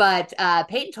 But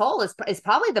Peyton Toll is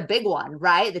probably the big one,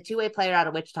 right? The two-way player out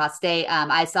of Wichita State.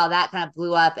 I saw that kind of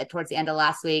blew up towards the end of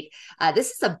last week.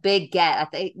 This is a big get. I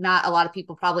think not a lot of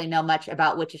people probably know much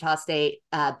about Wichita State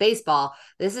baseball.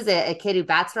 This is a kid who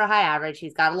bats for a high average.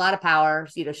 He's got a lot of power.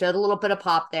 Showed a little bit of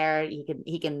pop there.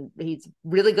 He's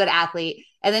really good athlete.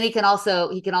 And then he can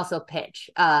also pitch.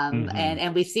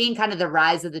 And we've seen kind of the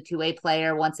rise of the two-way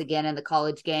player once again in the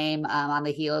college game on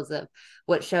the heels of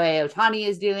what Shohei Ohtani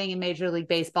is doing in Major League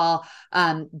Baseball.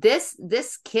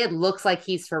 This kid looks like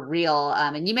he's for real.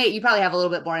 And you probably have a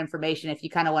little bit more information if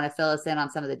you kind of want to fill us in on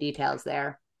some of the details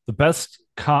there. The best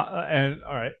and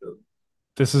all right,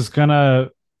 this is gonna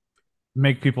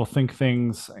make people think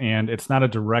things, and it's not a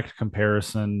direct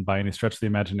comparison by any stretch of the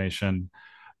imagination.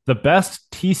 The best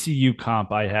TCU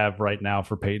comp I have right now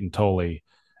for Peyton Tolley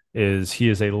is he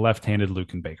is a left-handed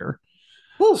Luken Baker.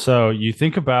 Woo. So you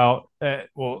think about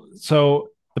so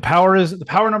the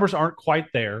power numbers aren't quite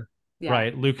there,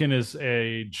 right? Luken is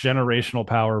a generational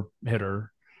power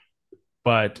hitter,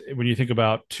 but when you think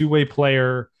about two-way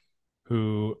player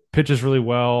who pitches really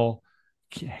well,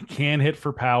 can hit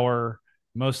for power,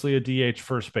 mostly a DH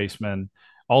first baseman.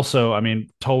 Also, I mean,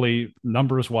 Tolley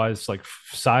numbers wise, like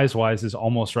size wise, is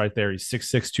almost right there. He's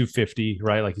 6'6", 250,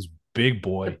 right? Like he's big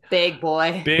boy,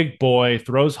 big boy,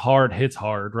 throws hard, hits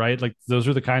hard, right? Like those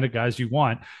are the kind of guys you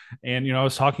want. And I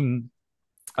was talking,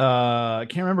 I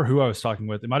can't remember who I was talking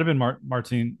with. It might have been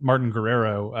Martin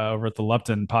Guerrero over at the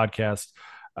Lupton podcast.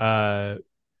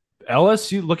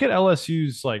 LSU, look at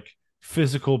LSU's like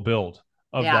physical build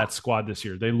of that squad this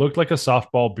year. They looked like a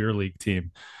softball beer league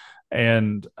team.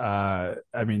 And I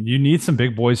mean, you need some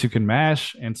big boys who can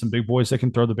mash and some big boys that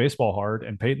can throw the baseball hard.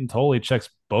 And Peyton Tolley checks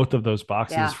both of those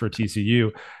boxes for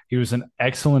TCU. He was an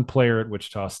excellent player at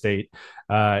Wichita State.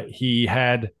 He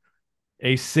had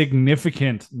a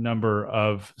significant number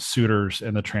of suitors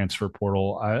in the transfer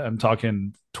portal. I'm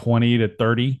talking 20 to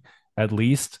 30 at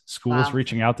least, schools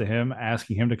reaching out to him,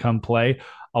 asking him to come play.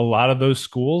 A lot of those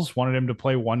schools wanted him to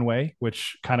play one way,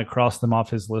 which kind of crossed them off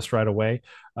his list right away.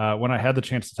 When I had the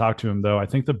chance to talk to him, though, I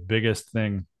think the biggest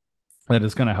thing that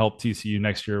is going to help TCU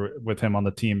next year with him on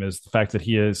the team is the fact that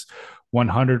he is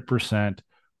 100%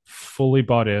 fully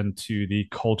bought into the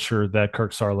culture that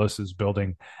Kirk Saarloos is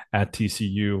building at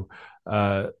TCU.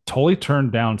 Tolley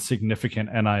turned down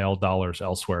significant NIL dollars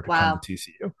elsewhere to come to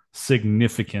TCU.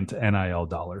 Significant NIL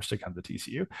dollars to come to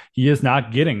TCU. He is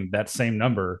not getting that same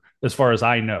number, as far as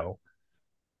I know,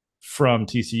 from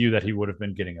TCU that he would have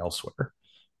been getting elsewhere.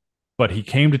 But he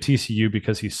came to TCU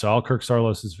because he saw Kirk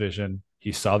Saarloos' vision.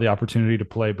 He saw the opportunity to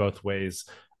play both ways,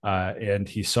 and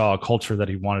he saw a culture that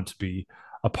he wanted to be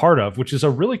a part of, which is a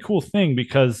really cool thing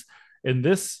because in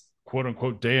this quote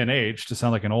unquote day and age, to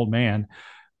sound like an old man,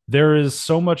 there is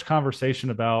so much conversation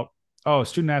about,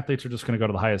 student athletes are just going to go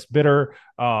to the highest bidder.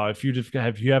 If you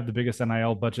have the biggest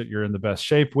NIL budget, you're in the best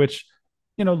shape, which,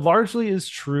 largely is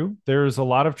true. There's a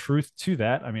lot of truth to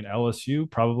that. I mean, LSU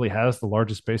probably has the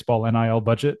largest baseball NIL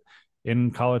budget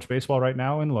in college baseball right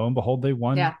now. And lo and behold, they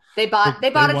won. Yeah. They bought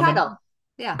a title.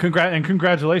 Yeah.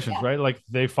 Congratulations, right? Like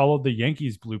they followed the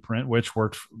Yankees blueprint, which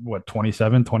worked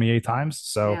 27, 28 times.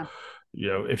 So,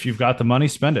 if you've got the money,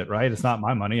 spend it, right? It's not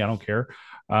my money. I don't care.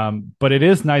 But it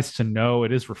is nice to know,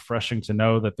 it is refreshing to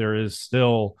know that there is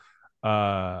still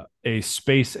a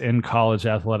space in college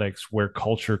athletics where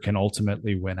culture can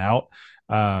ultimately win out.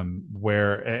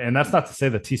 And that's not to say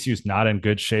that TCU is not in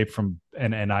good shape from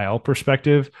an NIL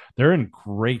perspective. They're in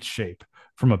great shape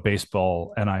from a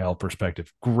baseball NIL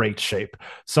perspective. Great shape.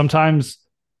 Sometimes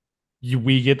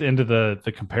we get into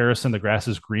the comparison, the grass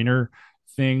is greener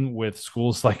thing with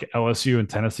schools like LSU and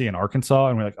Tennessee and Arkansas.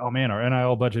 And we're like, oh man, our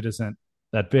NIL budget isn't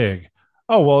that big.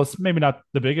 Oh, well, it's maybe not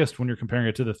the biggest when you're comparing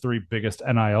it to the three biggest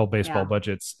NIL baseball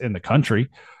budgets in the country.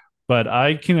 But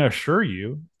I can assure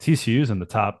you TCU's in the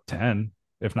top 10,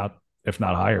 if not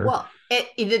higher. Well,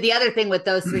 the other thing with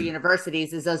those three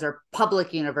universities is those are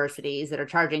public universities that are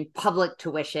charging public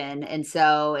tuition. And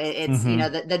so it's,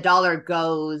 the dollar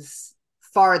goes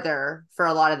farther for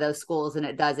a lot of those schools than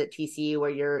it does at TCU,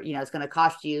 where it's going to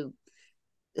cost you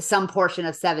some portion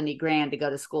of 70 grand to go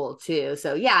to school too.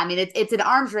 So yeah, I mean, it's an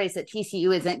arms race that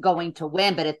TCU isn't going to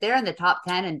win, but if they're in the top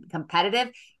 10 and competitive,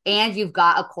 and you've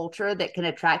got a culture that can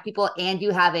attract people, and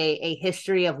you have a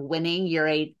history of winning, you're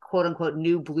a quote unquote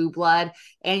new blue blood,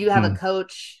 and you have a Hmm.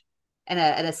 coach and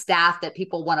a staff that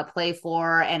people want to play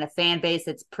for, and a fan base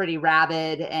that's pretty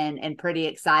rabid and pretty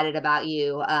excited about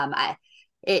you. I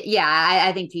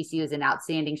think TCU is in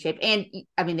outstanding shape, and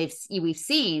I mean we've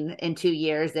seen in 2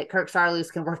 years that Kirk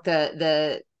Saarloos can work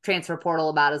the transfer portal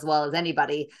about as well as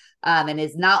anybody, and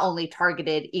is not only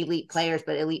targeted elite players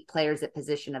but elite players at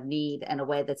position of need in a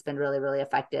way that's been really really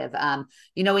effective.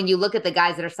 When you look at the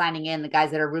guys that are signing in, the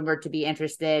guys that are rumored to be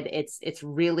interested, it's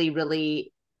really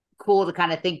really cool to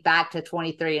kind of think back to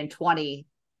 23 and 20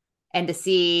 and to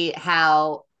see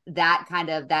how that kind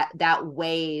of that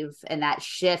wave and that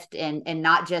shift and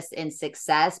not just in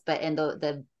success but in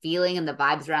the feeling and the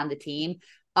vibes around the team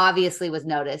obviously was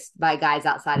noticed by guys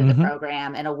outside of the Hmm.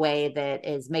 program in a way that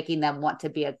is making them want to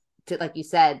be like you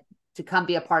said, to come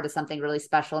be a part of something really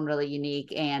special and really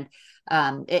unique. And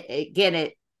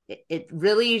it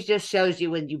really just shows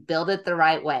you when you build it the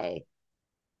right way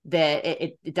that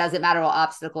it doesn't matter what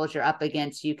obstacles you're up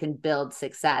against, you can build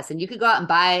success. And you could go out and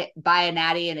buy a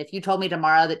natty. And if you told me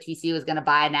tomorrow that TCU was going to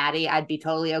buy a natty, I'd be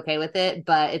totally okay with it.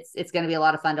 But it's going to be a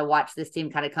lot of fun to watch this team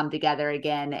kind of come together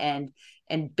again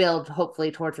and build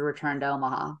hopefully towards a return to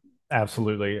Omaha.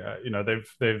 Absolutely.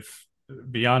 They've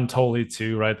beyond Tolley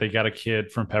too, right? They got a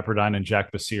kid from Pepperdine and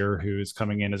Jack Basir who's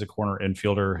coming in as a corner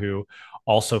infielder who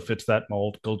also fits that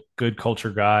mold. Good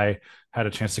culture guy. Had a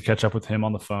chance to catch up with him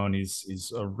on the phone.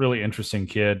 He's a really interesting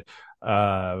kid.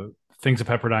 Uh, Things at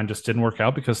Pepperdine just didn't work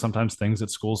out because sometimes things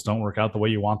at schools don't work out the way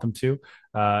you want them to.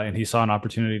 And he saw an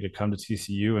opportunity to come to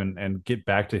TCU and get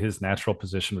back to his natural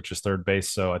position, which is third base.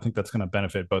 So I think that's going to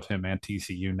benefit both him and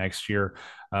TCU next year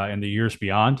and the years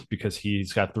beyond because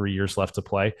he's got 3 years left to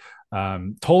play.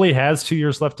 Tolley has 2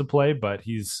 years left to play, but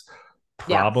he's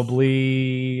Yeah.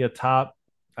 probably a top.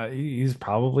 He's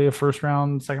probably a first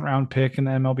round, second round pick in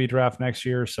the MLB draft next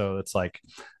year. So it's like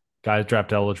guys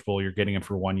draft eligible. You're getting him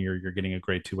for 1 year. You're getting a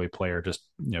great two-way player. Just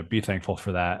be thankful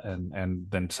for that, and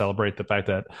then celebrate the fact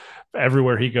that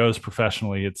everywhere he goes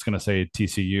professionally, it's going to say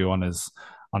TCU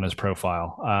on his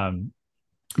profile.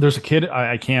 There's a kid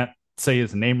I can't say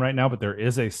his name right now, but there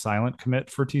is a silent commit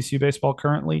for TCU baseball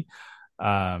currently,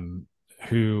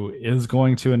 who is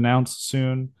going to announce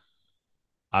soon.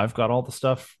 I've got all the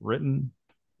stuff written.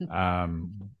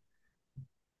 Um,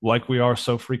 like we are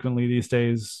so frequently these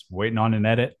days, waiting on an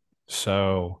edit.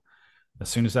 So as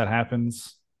soon as that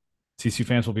happens, TCU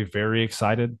fans will be very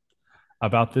excited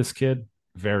about this kid.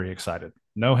 Very excited.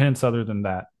 No hints other than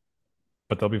that,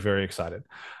 but they'll be very excited.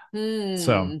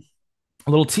 So a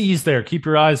little tease there. Keep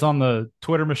your eyes on the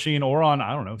Twitter machine or on,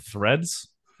 I don't know, Threads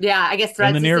Yeah, I guess in the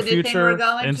Threads is near the new thing we're future.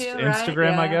 going to, right?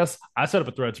 Instagram, I Yeah. guess. I set up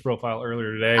a Threads profile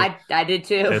earlier today. I did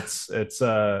too. It's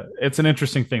an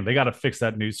interesting thing. They got to fix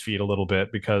that news feed a little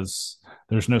bit because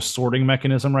there's no sorting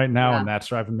mechanism right now, Yeah. and that's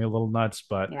driving me a little nuts.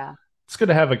 But Yeah. it's good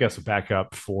to have, I guess, a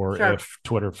backup for Sure. if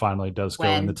Twitter finally does go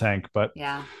in the When. tank. But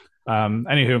Yeah.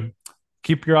 anywho,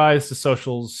 keep your eyes to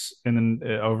socials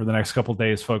over the next couple of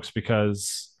days, folks,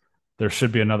 because there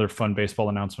should be another fun baseball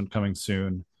announcement coming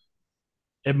soon.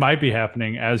 It might be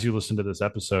happening as you listen to this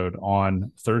episode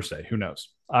on Thursday. Who knows?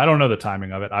 I don't know the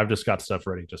timing of it. I've just got stuff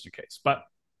ready just in case. But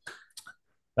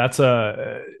that's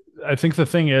I think the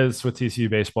thing is with TCU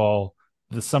baseball,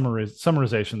 the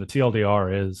summarization, the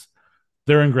TLDR is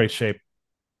they're in great shape.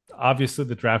 Obviously,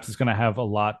 the draft is going to have a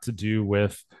lot to do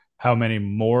with how many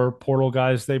more portal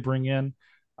guys they bring in.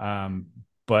 Um,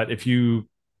 but if you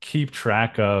keep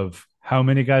track of how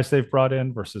many guys they've brought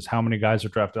in versus how many guys are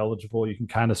draft eligible, you can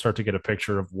kind of start to get a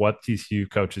picture of what TCU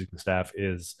coaching staff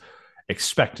is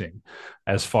expecting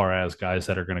as far as guys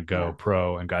that are going to go Yeah.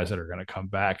 pro and guys that are going to come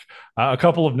back. A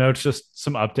couple of notes, just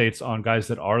some updates on guys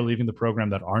that are leaving the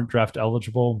program that aren't draft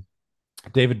eligible.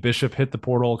 David Bishop hit the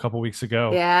portal a couple weeks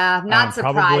ago. Yeah. Not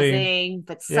Probably, surprising,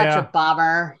 but such a yeah.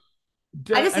 bummer.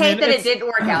 I just I mean, hate that it didn't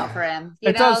work out for him.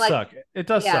 it does Like, suck. It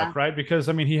does yeah. suck, right? Because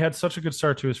I mean, he had such a good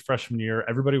start to his freshman year.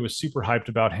 Everybody was super hyped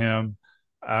about him.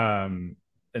 Um,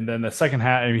 and then the second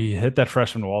half, I mean, he hit that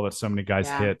freshman wall that so many guys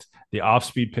Yeah. hit. The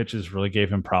off-speed pitches really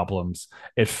gave him problems.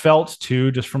 It felt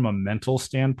too, just from a mental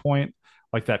standpoint,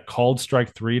 like that called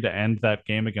strike three to end that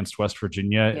game against West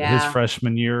Virginia, his Yeah.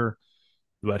 freshman year,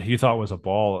 what he thought was a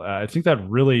ball. I think that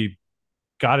really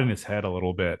got in his head a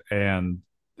little bit, and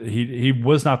he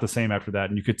was not the same after that.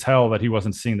 And you could tell that he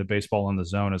wasn't seeing the baseball in the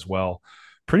zone as well,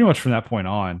 pretty much from that point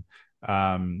on.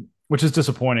 which is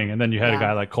disappointing. And then you had a Yeah.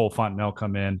 guy like Cole Fontenelle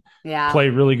come in, Yeah. play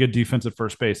really good defense at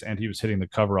first base, and he was hitting the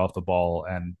cover off the ball.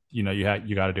 And you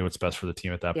got to do what's best for the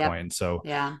team at that Yep. point. And so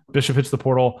Yeah. Bishop hits the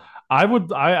portal. I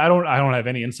don't have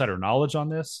any insider knowledge on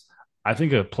this. I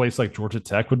think a place like Georgia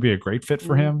Tech would be a great fit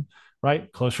for Mhm. him, right?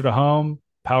 Closer to home,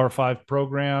 Power Five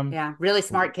program, Yeah. Really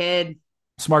smart kid.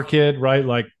 smart kid, right?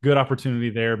 Like good opportunity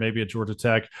there. Maybe at Georgia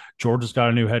Tech. Georgia's got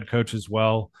a new head coach as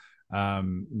well.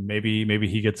 Maybe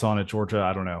he gets on at Georgia.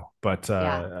 I don't know, but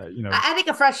Yeah. I think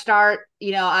a fresh start,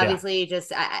 yeah, obviously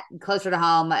just closer to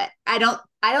home. I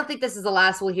don't think this is the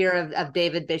last we'll hear of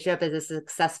David Bishop as a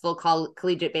successful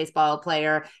collegiate baseball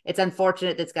player. It's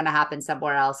unfortunate that's going to happen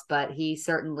somewhere else, but he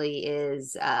certainly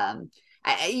is.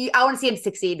 I want to see him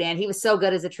succeed, man. He was so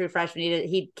good as a true freshman.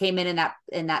 He came in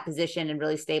that position and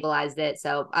really stabilized it.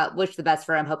 So wish the best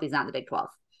for him. Hope he's not in the Big 12.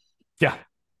 yeah,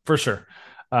 for sure.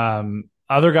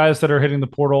 Other guys that are hitting the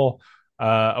portal,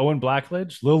 Owen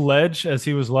Blackledge, Lil Ledge, as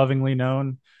he was lovingly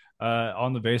known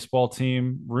on the baseball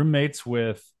team, roommates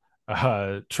with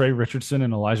Trey Richardson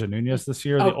and Elijah Nunez this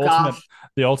year. Oh gosh.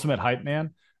 The ultimate hype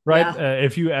man, right? Yeah.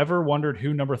 If you ever wondered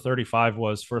who number 35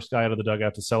 was, first guy out of the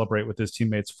dugout to celebrate with his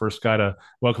teammates, first guy to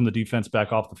welcome the defense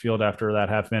back off the field after that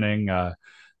half inning, that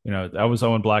was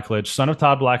Owen Blackledge, son of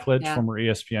Todd Blackledge, Yeah. former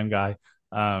ESPN guy.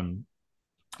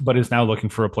 But is now looking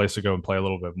for a place to go and play a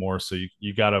little bit more. So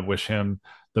you got to wish him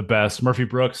the best. Murphy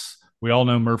Brooks, we all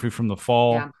know Murphy from the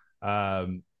Yeah. fall,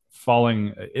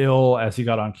 falling ill as he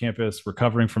got on campus,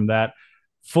 recovering from that.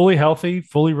 Fully healthy,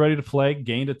 fully ready to play,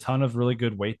 gained a ton of really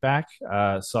good weight back.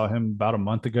 Saw him about a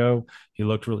month ago. He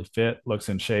looked really fit, looks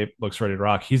in shape, looks ready to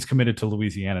rock. He's committed to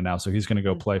Louisiana now, so he's going to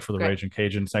go play for the Great. Raging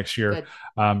Cajuns next year.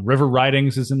 Good. River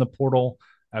Ridings is in the portal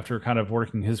after kind of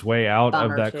working his way out of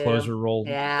Bummer that too. closer role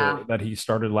Yeah. that he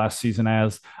started last season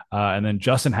as. And then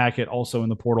Justin Hackett also in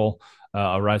the portal,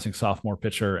 a rising sophomore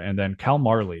pitcher. And then Cal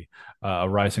Marley, a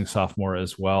rising sophomore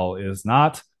as well, is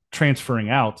not transferring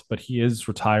out, but he is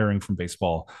retiring from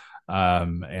baseball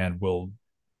and will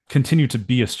continue to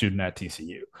be a student at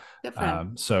TCU. Good for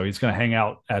him. So he's going to hang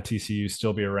out at TCU,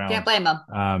 still be Can't around. blame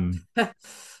him.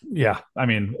 Yeah, I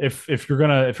mean, if you're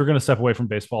gonna step away from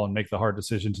baseball and make the hard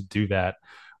decision to do that,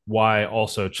 why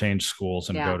also change schools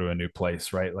and Yeah. go to a new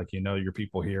place, right? Like your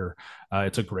people here.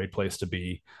 It's a great place to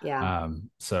be. Yeah.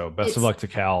 So best of It's luck to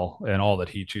Cal and all that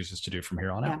he chooses to do from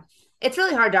here on out. Yeah. It's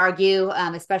really hard to argue,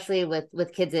 especially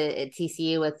with kids at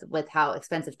TCU with how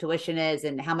expensive tuition is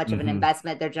and how much of an Mm-hmm.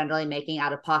 investment they're generally making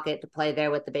out of pocket to play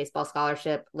there with the baseball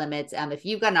scholarship limits. If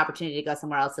you've got an opportunity to go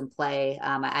somewhere else and play,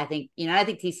 I think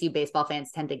TCU baseball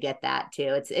fans tend to get that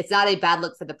too. It's not a bad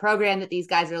look for the program that these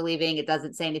guys are leaving. It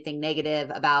doesn't say anything negative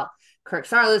about Kirk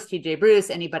Saarloos, TJ Bruce,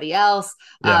 anybody else.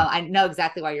 Yeah, I know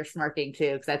exactly why you're smirking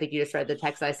too, because I think you just read the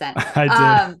text I sent.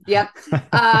 I did. Yep.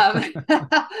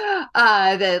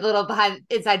 The little behind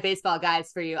inside baseball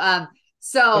guys for you. It'll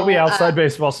be So outside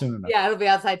baseball soon enough. yeah, it'll be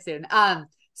outside soon. But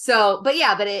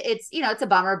it's a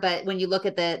bummer. But when you look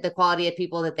at the quality of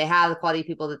people that they have, the quality of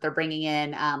people that they're bringing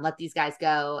in, let these guys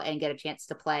go and get a chance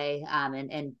to play,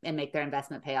 and make their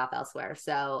investment pay off elsewhere.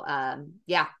 So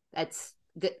yeah, that's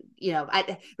good.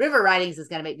 River Ridings is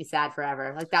going to make me sad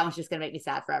forever. Like that one's just going to make me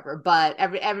sad forever. But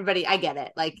everybody, I get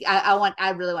it. Like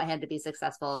I really want him to be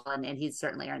successful, and he's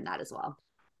certainly earned that as well.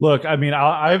 Look, I mean,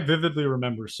 I vividly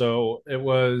remember. So it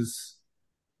was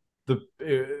the,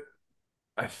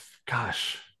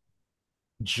 gosh,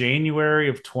 January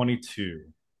of 22.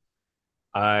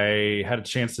 I had a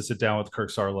chance to sit down with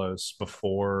Kirk Saarloos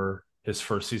before his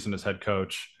first season as head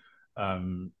coach.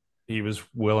 He was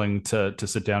willing to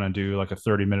sit down and do like a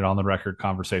 30-minute on the record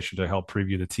conversation to help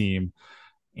preview the team.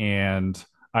 And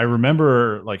I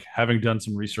remember like having done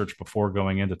some research before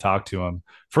going in to talk to him.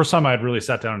 First time I had really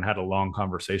sat down and had a long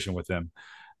conversation with him.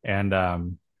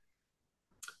 And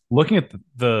looking at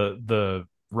the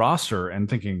roster and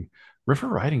thinking River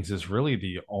Ridings is really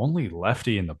the only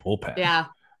lefty in the bullpen Yeah.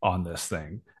 on this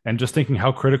thing, and just thinking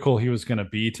how critical he was going to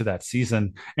be to that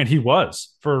season, and he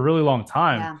was for a really long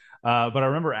time. Yeah. But I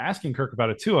remember asking Kirk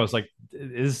about it too. I was like,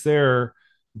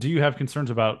 do you have concerns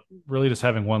about really just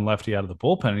having one lefty out of the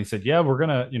bullpen? And he said, yeah, we're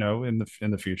gonna, in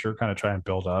the future, kind of try and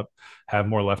build up, have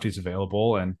more lefties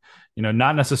available, and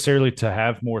not necessarily to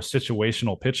have more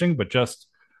situational pitching, but just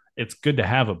it's good to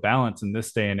have a balance in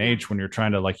this day and Yeah. age when you're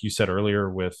trying to, like you said earlier,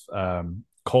 with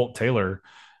Colt Taylor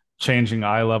changing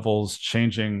eye levels,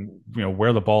 changing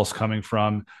where the ball's coming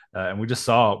from, and we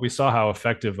saw how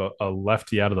effective a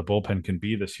lefty out of the bullpen can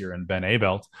be this year in Ben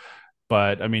Abelt.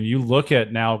 But I mean, you look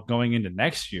at now going into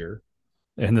next year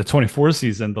in the 24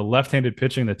 season, the left-handed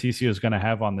pitching that TCU is going to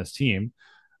have on this team.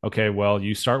 Okay, well,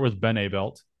 you start with Ben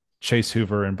Abelt, Chase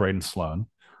Hoover, and Braden Sloan.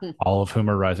 all of whom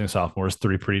are rising sophomores,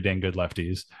 three pretty dang good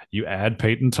lefties. You add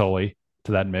Peyton Tully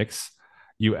to that mix.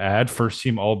 You add first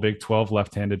team All Big 12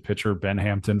 left-handed pitcher Ben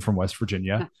Hampton from West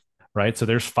Virginia, right? So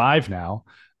there's five now.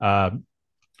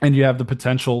 And you have the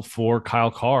potential for Kyle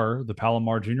Carr, the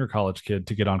Palomar Junior College kid,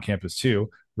 to get on campus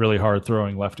too. Really hard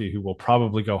throwing lefty who will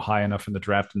probably go high enough in the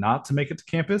draft not to make it to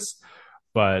campus,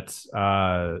 but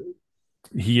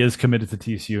he is committed to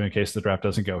TCU in case the draft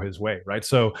doesn't go his way, right?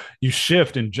 So you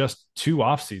shift in just two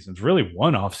off seasons, really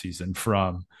one off season,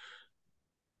 from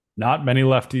not many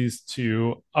lefties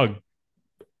to a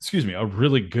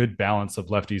really good balance of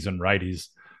lefties and righties.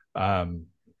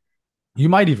 You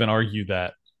might even argue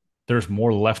that there's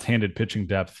more left-handed pitching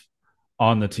depth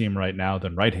on the team right now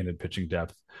than right-handed pitching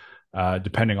depth,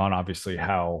 depending on obviously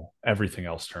how everything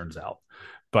else turns out.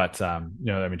 But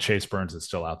Chase Burns is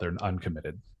still out there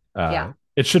uncommitted.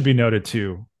 It should be noted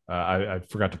too. I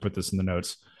forgot to put this in the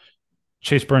notes.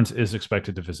 Chase Burns is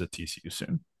expected to visit TCU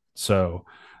soon, so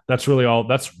that's really all.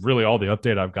 That's really all the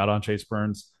update I've got on Chase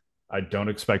Burns. I don't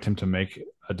expect him to make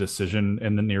a decision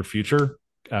in the near future.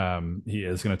 He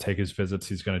is going to take his visits.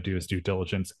 He's going to do his due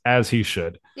diligence as he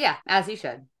should. Yeah, as he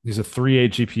should. He's a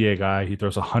 3.8 GPA guy. He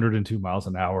throws 102 miles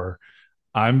an hour.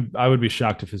 I would be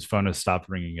shocked if his phone has stopped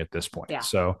ringing at this point. Yeah.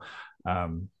 So,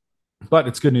 but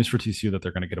it's good news for TCU that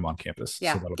they're going to get him on campus.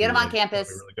 Yeah, so get him on campus.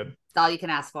 Really good. That's all you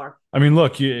can ask for. I mean,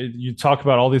 look, you talk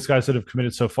about all these guys that have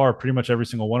committed so far. Pretty much every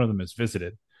single one of them has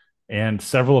visited, and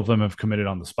several of them have committed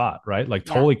on the spot. Right? Like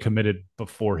Tully committed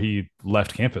before he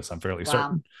left campus. I'm fairly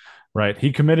certain. Right?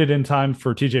 He committed in time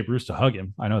for TJ Bruce to hug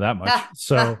him. I know that much.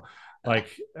 So,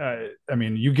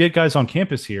 you get guys on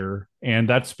campus here, and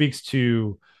that speaks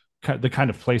to the kind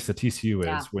of place that TCU is.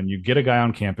 Yeah. When you get a guy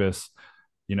on campus,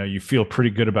 you feel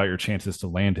pretty good about your chances to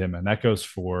land him. And that goes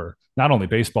for not only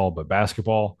baseball, but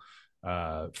basketball,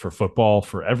 for football,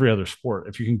 for every other sport.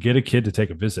 If you can get a kid to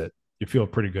take a visit, you feel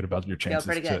pretty good about your chances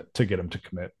to get him to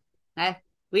commit.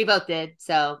 We both did.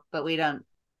 But we don't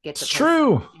get to. It's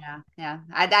true. Yeah.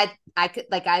 I could,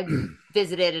 I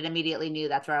visited and immediately knew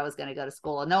that's where I was going to go to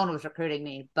school, and no one was recruiting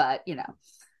me, but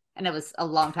and it was a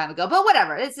long time ago, but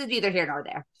whatever. It's neither here nor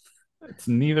there. It's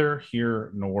neither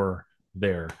here nor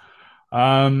there.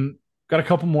 Got a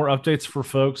couple more updates for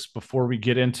folks before we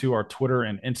get into our Twitter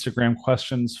and Instagram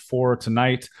questions for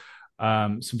tonight.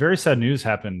 Some very sad news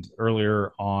happened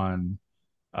earlier on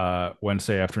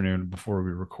Wednesday afternoon before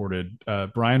we recorded.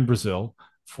 Brian Brazil,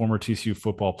 former TCU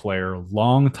football player,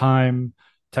 longtime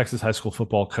Texas high school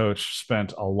football coach,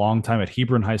 spent a long time at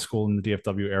Hebron High School in the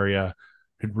DFW area,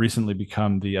 had recently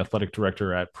become the athletic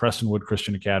director at Prestonwood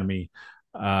Christian Academy,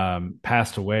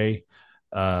 passed away.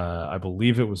 I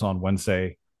believe it was on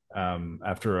Wednesday,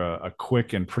 after a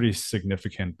quick and pretty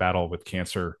significant battle with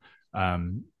cancer.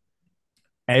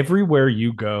 Everywhere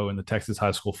you go in the Texas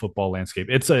high school football landscape,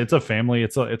 it's a family.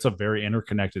 It's a very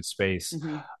interconnected space.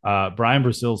 Mm-hmm. Brian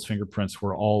Brazil's fingerprints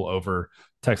were all over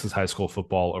Texas high school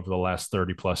football over the last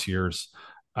 30 plus years.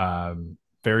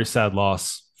 Very sad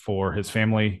loss for his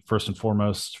family, first and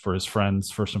foremost, for his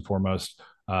friends, first and foremost,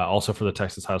 also for the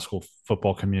Texas high school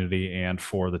football community and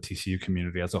for the TCU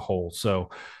community as a whole. So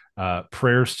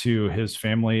prayers to his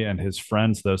family and his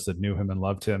friends, those that knew him and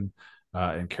loved him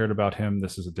and cared about him.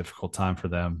 This is a difficult time for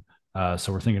them.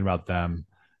 So we're thinking about them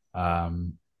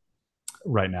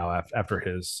right now after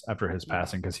his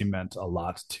passing, because he meant a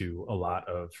lot to a lot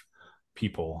of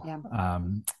people. Yeah.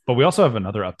 But we also have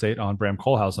another update on Bram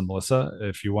Kohlhausen, Melissa,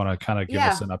 if you want to kind of give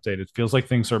us an update. It feels like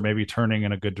things are maybe turning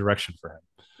in a good direction for him.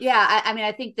 Yeah,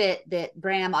 I think that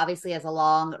Bram obviously has a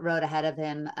long road ahead of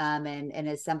him, and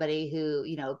is somebody who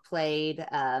played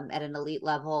at an elite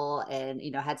level and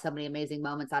had so many amazing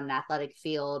moments on an athletic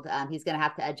field. He's going to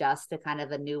have to adjust to kind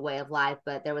of a new way of life.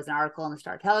 But there was an article in the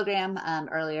Star Telegram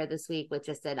earlier this week with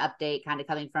just an update kind of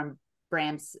coming from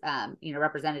Bram's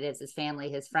representatives, his family,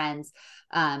 his friends.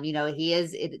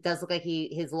 It does look like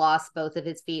he's lost both of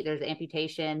his feet. There's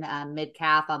amputation mid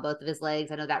calf on both of his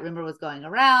legs. I know that rumor was going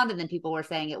around, and then people were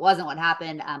saying it wasn't what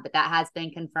happened, but that has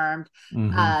been confirmed.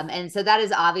 Mm-hmm. And so that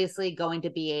is obviously going to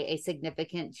be a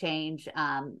significant change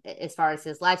as far as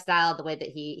his lifestyle, the way that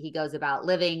he goes about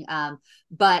living.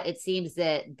 But it seems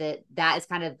that is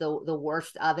kind of the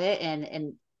worst of it,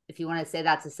 and if you want to say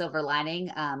that's a silver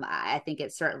lining, I think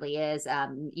it certainly is.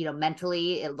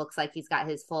 Mentally, it looks like he's got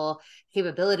his full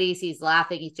capabilities. He's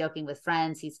laughing, he's joking with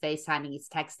friends, he's FaceTiming, he's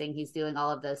texting, he's doing all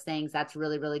of those things. That's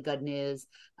really, really good news.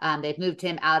 They've moved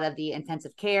him out of the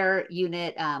intensive care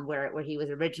unit where he was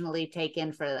originally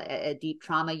taken for a deep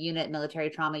trauma unit, military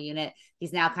trauma unit.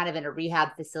 He's now kind of in a rehab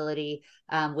facility,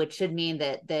 which should mean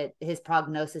that his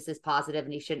prognosis is positive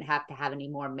and he shouldn't have to have any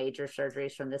more major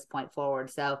surgeries from this point forward.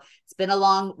 So it's been a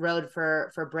long road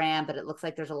for Bram, but it looks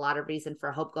like there's a lot of reason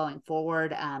for hope going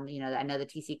forward. I know the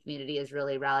TC community has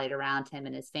really rallied around him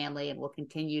and his family, and will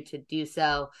continue to do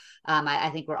so. I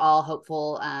think we're all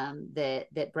hopeful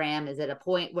that Bram is at a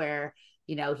point where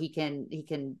he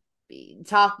can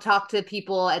talk to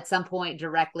people at some point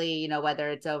directly, whether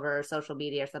it's over social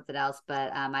media or something else.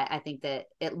 But I think that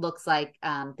it looks like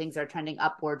things are trending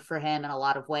upward for him in a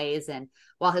lot of ways. And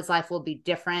while his life will be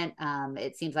different,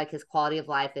 it seems like his quality of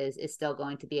life is still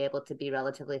going to be able to be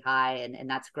relatively high. And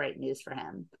that's great news for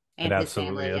him and his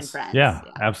family and friends. Yeah,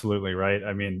 absolutely. Right.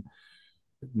 I mean,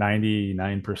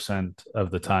 99% of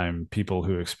the time, people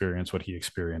who experience what he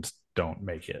experienced don't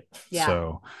make it. Yeah.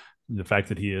 So the fact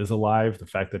that he is alive, the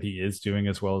fact that he is doing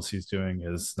as well as he's doing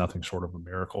is nothing short of a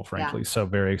miracle, frankly. So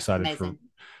very excited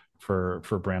for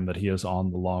Bram that he is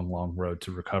on the long road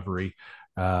to recovery.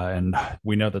 And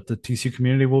we know that the TCU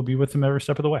community will be with him every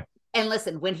step of the way. And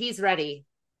listen, when he's ready,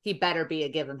 he better be a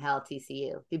give him hell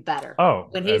TCU. He better. Oh,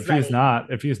 when he's ready.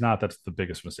 If he's not, that's the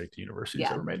biggest mistake the university's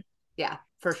ever made. Yeah,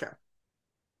 for sure.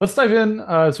 Let's dive in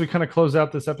as we kind of close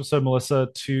out this episode, Melissa,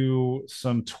 to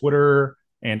some Twitter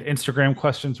and Instagram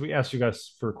questions. We asked you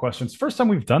guys for questions. First time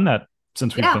we've done that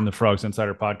since we've been the Frogs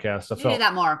Insider podcast.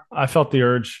 I felt the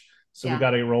urge, so we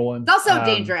got to get rolling. It's also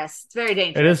dangerous. It's very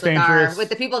dangerous. It is dangerous. With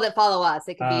the people that follow us,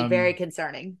 it can be very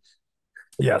concerning.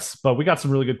 Yes, but we got some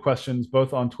really good questions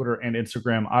both on Twitter and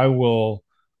Instagram. I will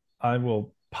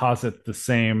posit the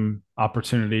same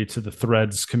opportunity to the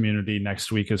Threads community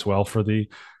next week as well for the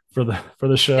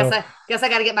show. Guess I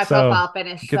got to get my profile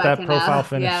finished. Get that profile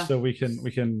finished so we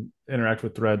can interact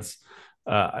with Threads.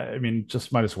 I mean,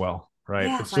 just might as well, right?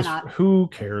 Yeah, it's just who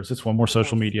cares? It's one more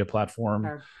social media platform.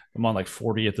 Sure. I'm on like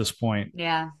 40 at this point.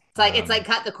 Yeah, it's like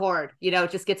cut the cord.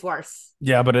 It just gets worse.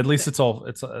 Yeah, but at least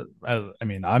I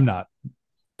mean, I'm not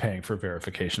paying for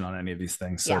verification on any of these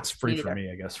things, so it's free for me,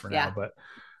 I guess, for now. But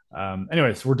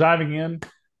anyways, we're diving in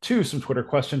to some Twitter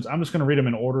questions. I'm just going to read them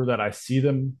in order that I see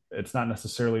them. It's not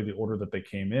necessarily the order that they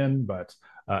came in, but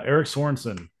Eric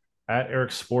Sorensen at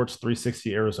Eric Sports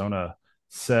 360 Arizona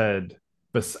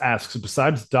asks,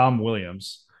 besides Dom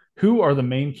Williams, who are the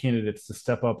main candidates to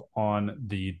step up on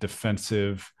the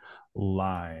defensive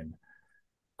line?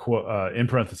 In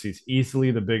parentheses,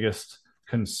 easily the biggest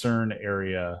concern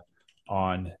area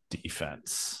on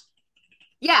defense.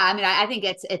 Yeah, I mean, I think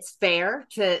it's fair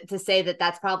to say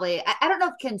that's probably, I don't know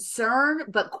if concern,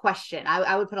 but question.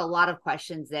 I would put a lot of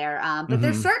questions there. But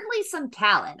there's certainly some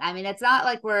talent. I mean, it's not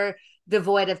like we're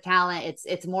devoid of talent.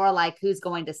 It's more like who's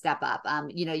going to step up.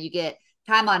 You get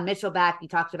Tymon Mitchell back. You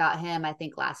talked about him, I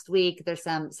think, last week. There's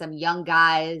some young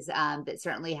guys that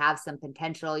certainly have some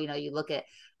potential. You look at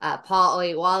Paul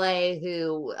Oyewale,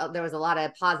 who there was a lot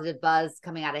of positive buzz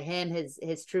coming out of him,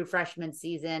 his true freshman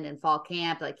season in fall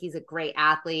camp. Like, he's a great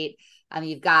athlete.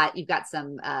 You've got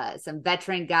some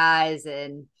veteran guys,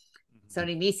 and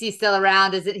Sonny Misi's still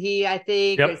around, isn't he? I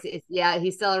think. Yep.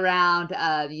 He's still around.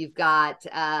 You've got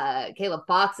Caleb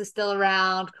Fox is still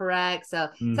around, correct? So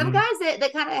some guys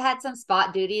that kind of had some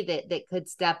spot duty that could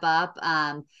step up.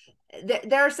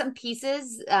 There are some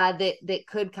pieces that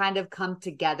could kind of come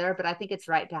together, but I think it's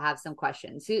right to have some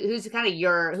questions. Who's kind of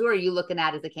who are you looking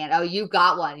at as a candidate? Oh, you've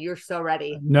got one. You're so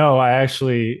ready. No,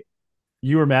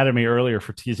 you were mad at me earlier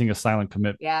for teasing a silent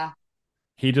commitment. Yeah.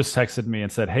 He just texted me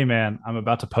and said, "Hey man, I'm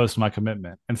about to post my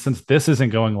commitment. And since this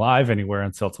isn't going live anywhere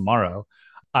until tomorrow,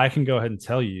 I can go ahead and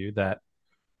tell you that,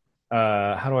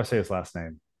 how do I say his last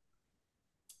name?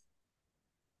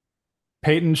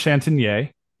 Peyton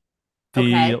Chantinier,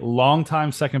 the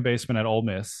longtime second baseman at Ole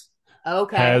Miss,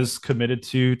 has committed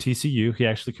to TCU. He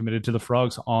actually committed to the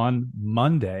Frogs on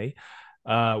Monday.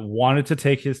 Wanted to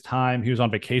take his time. He was on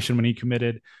vacation when he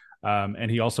committed. And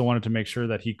he also wanted to make sure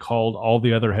that he called all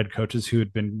the other head coaches who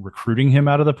had been recruiting him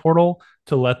out of the portal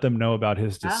to let them know about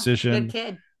his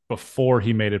decision before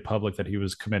he made it public that he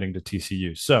was committing to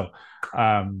TCU. So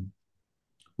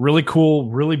really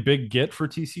cool, really big get for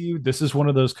TCU. This is one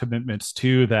of those commitments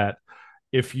too, that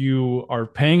if you are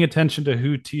paying attention to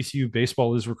who TCU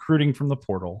baseball is recruiting from the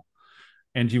portal,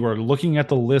 and you are looking at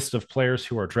the list of players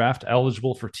who are draft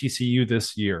eligible for TCU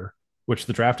this year, which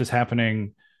the draft is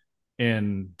happening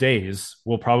in days,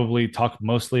 we'll probably talk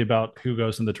mostly about who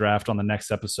goes in the draft on the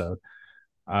next episode.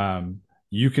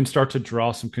 You can start to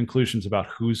draw some conclusions about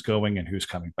who's going and who's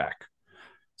coming back.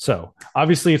 So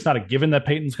obviously it's not a given that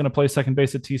Peyton's going to play second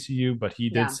base at TCU, but he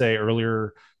did say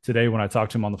earlier today when I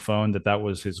talked to him on the phone that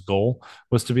was his goal,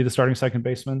 was to be the starting second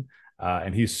baseman.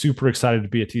 And he's super excited to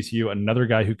be at TCU. Another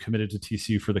guy who committed to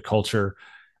TCU for the culture.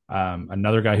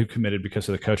 Another guy who committed because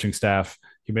of the coaching staff.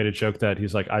 He made a joke that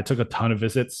he's like, I took a ton of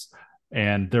visits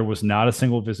and there was not a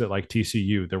single visit like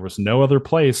TCU. There was no other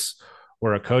place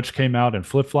where a coach came out in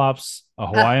flip flops, a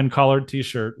Hawaiian collared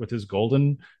t-shirt with his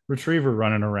golden retriever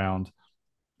running around,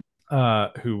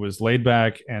 who was laid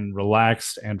back and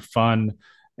relaxed and fun.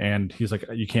 And he's like,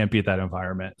 you can't beat that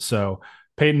environment. So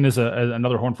Peyton is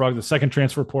another Horned Frog, the second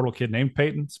transfer portal kid named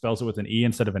Peyton, spells it with an E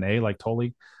instead of an A, like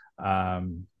Tully.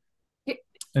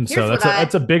 And Here's so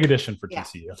that's a big addition for yeah.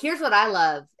 TCU. Here's what I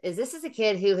love is this is a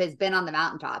kid who has been on the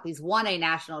mountaintop. He's won a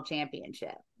national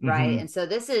championship, right? And so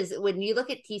this is when you look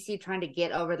at TCU trying to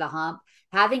get over the hump,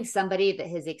 having somebody that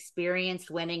has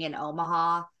experienced winning in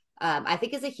Omaha, I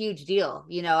think is a huge deal.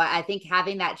 I think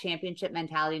having that championship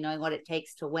mentality, knowing what it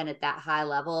takes to win at that high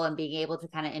level and being able to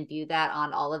kind of imbue that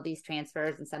on all of these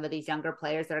transfers and some of these younger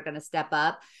players that are going to step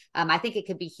up. I think it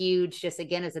could be huge just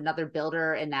again, as another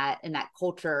builder in that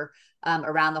culture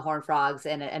around the Horned Frogs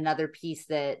and another piece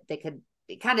that could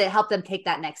kind of help them take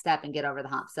that next step and get over the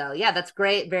hump. So yeah, that's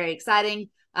great. Very exciting.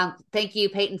 Thank you,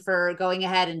 Peyton, for going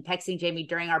ahead and texting Jamie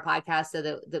during our podcast so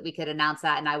that we could announce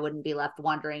that and I wouldn't be left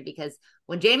wondering, because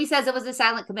when Jamie says it was a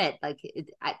silent commit, like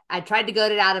I tried to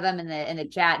goad it out of him in the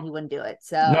chat and he wouldn't do it.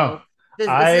 So no, this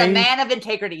is a man of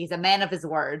integrity. He's a man of his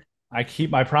word. I keep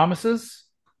my promises.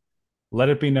 Let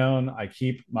it be known, I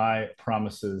keep my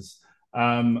promises.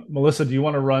 Melissa, do you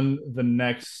want to run the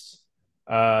next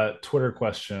Twitter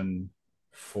question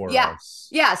for us?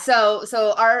 Yeah. So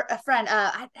our friend,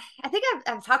 I think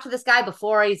I've talked to this guy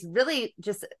before. He's really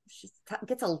just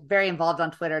gets very involved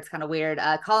on Twitter. It's kind of weird.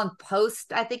 Colin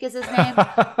Post, I think is his name.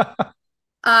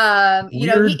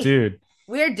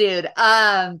 Weird dude.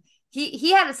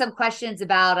 He had some questions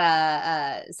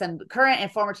about some current and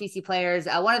former TC players.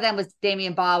 One of them was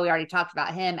Damion Baugh. We already talked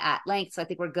about him at length, so I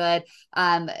think we're good.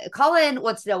 Colin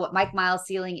wants to know what Mike Miles'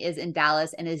 ceiling is in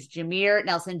Dallas, and is Jameer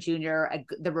Nelson Jr.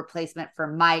 The replacement for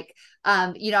Mike?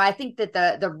 I think that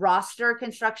the roster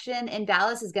construction in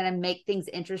Dallas is going to make things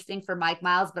interesting for Mike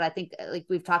Miles, but I think, like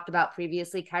we've talked about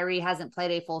previously, Kyrie hasn't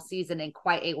played a full season in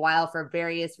quite a while for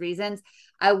various reasons.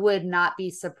 I would not be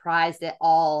surprised at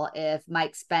all if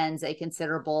Mike spends a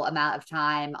considerable amount of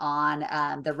time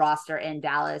on the roster in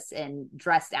Dallas and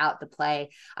dressed out to play.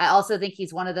 I also think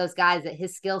he's one of those guys that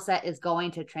his skill set is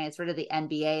going to transfer to the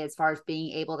NBA as far as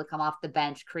being able to come off the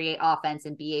bench, create offense,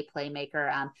 and be a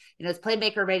playmaker. His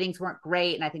playmaker ratings weren't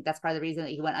great, and I think that's part of the reason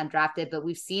that he went undrafted, but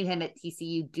we've seen him at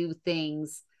TCU do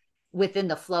things within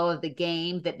the flow of the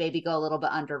game that maybe go a little bit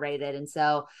underrated. And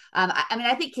so,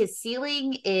 I think his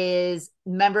ceiling is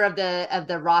member of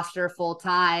the roster full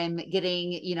time,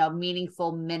 getting,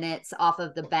 meaningful minutes off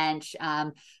of the bench.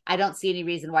 I don't see any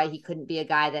reason why he couldn't be a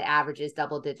guy that averages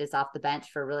double digits off the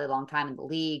bench for a really long time in the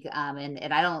league.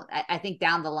 I think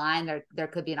down the line, there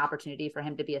could be an opportunity for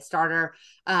him to be a starter.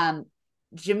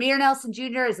 Jameer Nelson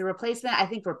Jr. is a replacement. I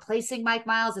think replacing Mike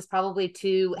Miles is probably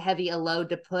too heavy a load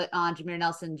to put on Jameer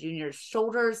Nelson Jr.'s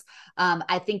shoulders.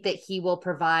 I think that he will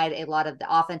provide a lot of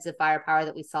the offensive firepower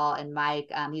that we saw in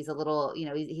Mike. He's a little,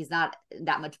 he's not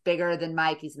that much bigger than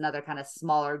Mike. He's another kind of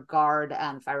smaller guard,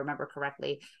 if I remember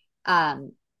correctly.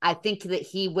 I think that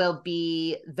he will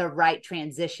be the right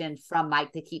transition from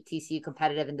Mike to keep TCU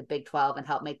competitive in the Big 12 and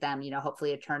help make them,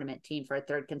 hopefully a tournament team for a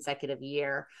third consecutive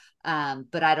year.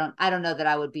 But I don't know that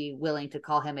I would be willing to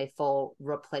call him a full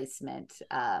replacement.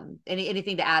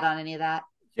 Anything to add on any of that?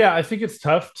 Yeah, I think it's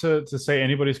tough to say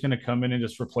anybody's going to come in and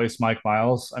just replace Mike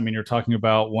Miles. I mean, you're talking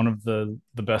about one of the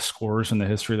best scorers in the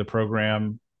history of the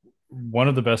program, one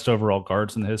of the best overall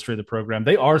guards in the history of the program.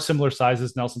 They are similar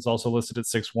sizes. Nelson's also listed at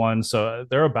 6'1", so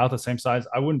they're about the same size.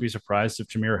 I wouldn't be surprised if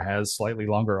Jameer has slightly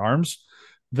longer arms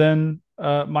than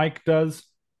Mike does,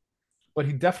 but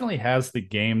he definitely has the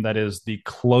game that is the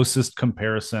closest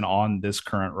comparison on this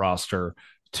current roster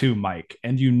to Mike.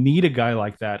 And you need a guy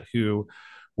like that who,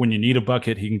 when you need a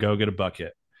bucket, he can go get a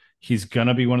bucket. He's going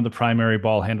to be one of the primary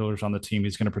ball handlers on the team.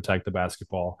 He's going to protect the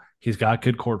basketball. He's got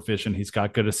good court vision. He's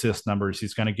got good assist numbers.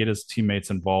 He's going to get his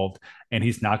teammates involved, and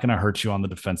he's not going to hurt you on the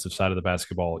defensive side of the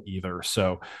basketball either.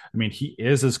 So, I mean, he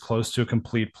is as close to a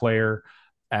complete player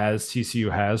as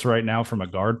TCU has right now from a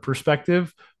guard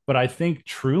perspective. But I think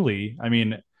truly, I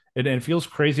mean, it feels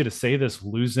crazy to say this,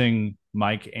 losing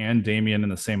Mike and Damion in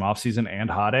the same offseason and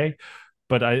Hade,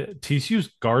 but TCU's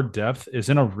guard depth is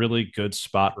in a really good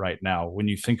spot right now. When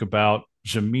you think about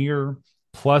Jameer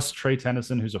plus Trey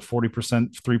Tennyson, who's a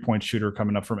 40% three-point shooter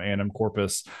coming up from A&M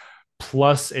Corpus,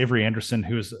 plus Avery Anderson,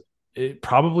 who is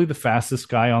probably the fastest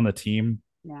guy on the team.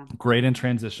 Yeah. Great in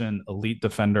transition, elite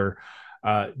defender.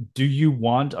 Do you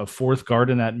want a fourth guard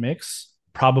in that mix?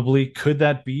 Probably. Could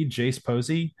that be Jace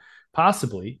Posey?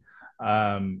 Possibly.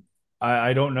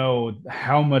 I don't know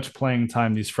how much playing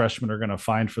time these freshmen are going to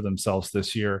find for themselves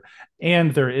this year.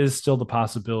 And there is still the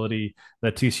possibility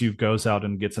that TCU goes out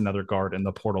and gets another guard in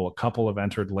the portal. A couple have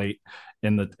entered late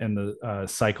in the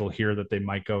cycle here that they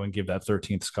might go and give that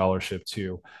 13th scholarship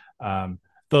to.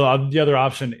 The other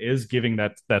option is giving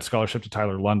that scholarship to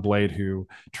Tyler Lundblade, who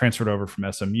transferred over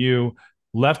from SMU,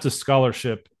 left a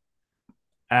scholarship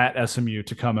at SMU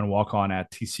to come and walk on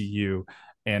at TCU,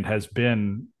 and has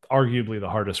been arguably the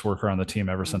hardest worker on the team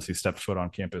ever since he stepped foot on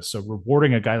campus. So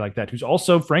rewarding a guy like that, who's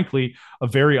also, frankly, a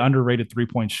very underrated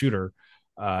 3-point shooter,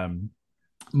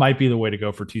 might be the way to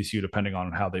go for TCU, depending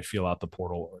on how they feel out the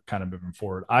portal kind of moving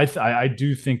forward. I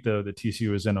do think, though, that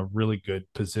TCU is in a really good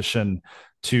position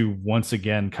to once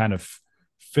again kind of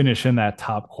finish in that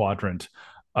top quadrant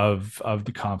of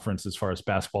the conference as far as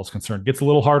basketball is concerned. Gets a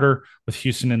little harder with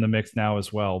Houston in the mix now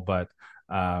as well, but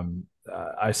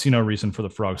I see no reason for the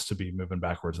Frogs to be moving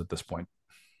backwards at this point.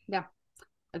 Yeah,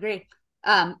 agreed.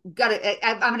 I'm going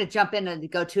to jump in and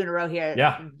go two in a row here.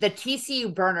 Yeah. The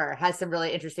TCU burner has some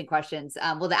really interesting questions.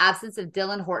 Will the absence of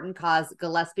Dylan Horton cause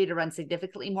Gillespie to run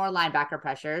significantly more linebacker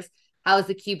pressures? How is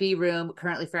the QB room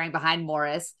currently faring behind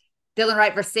Morris? Dylan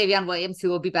Wright versus Savion Williams, who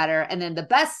will be better? And then the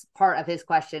best part of his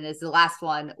question is the last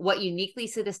one. What uniquely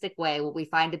sadistic way will we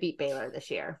find to beat Baylor this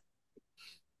year?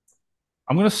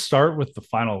 I'm going to start with the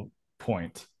final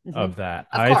point of that.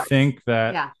 Of course. Think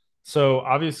that, so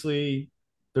obviously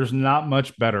there's not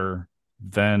much better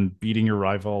than beating your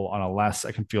rival on a last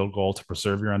second field goal to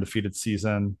preserve your undefeated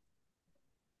season.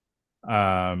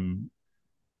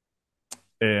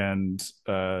 And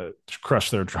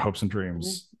crush their hopes and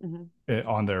dreams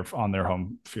on their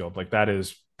home field. Like, that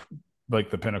is like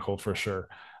the pinnacle for sure.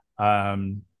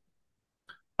 I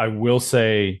will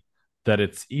say that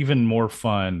it's even more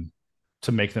fun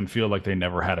to make them feel like they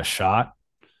never had a shot,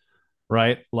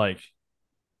 right? Like,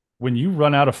 when you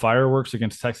run out of fireworks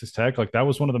against Texas Tech, like, that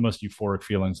was one of the most euphoric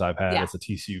feelings I've had as a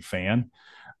TCU fan.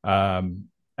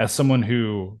 As someone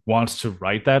who wants to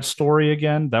write that story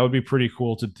again, that would be pretty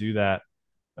cool to do that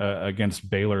against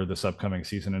Baylor this upcoming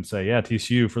season and say, yeah,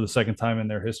 TCU for the second time in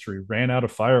their history ran out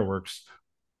of fireworks,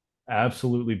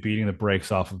 absolutely beating the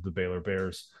brakes off of the Baylor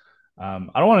Bears. I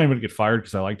don't want anyone to get fired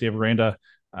because I like Dave Aranda,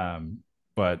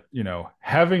 but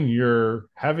having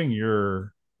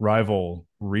your rival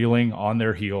reeling on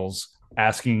their heels,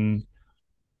 asking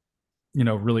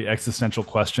really existential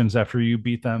questions after you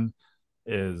beat them,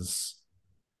 it's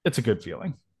a good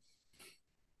feeling.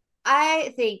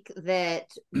 I think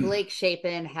that Blake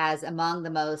Shapen has among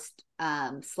the most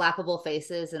slappable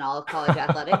faces in all of college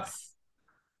athletics.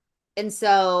 And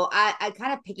so I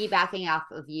kind of piggybacking off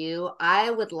of you,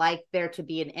 I would like there to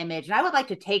be an image, and I would like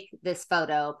to take this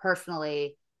photo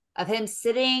personally of him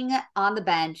sitting on the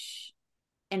bench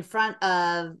in front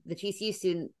of the TCU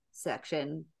student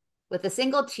section with a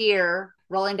single tear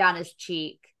rolling down his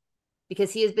cheek,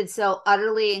 because he has been so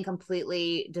utterly and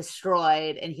completely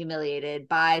destroyed and humiliated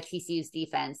by TCU's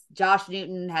defense. Josh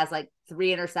Newton has like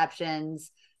 3 interceptions.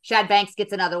 Shad Banks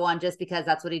gets another one just because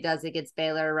that's what he does against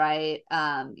Baylor, right?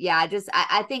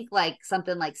 I think like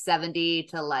something like 70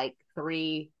 to like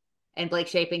 3, and Blake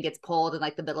Shapen gets pulled in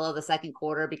like the middle of the second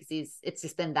quarter because it's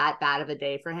just been that bad of a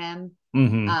day for him.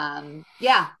 I'm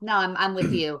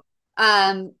with you.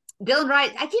 Dylan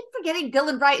Wright, I keep forgetting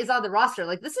Dylan Wright is on the roster.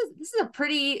 Like, this is a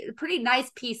pretty nice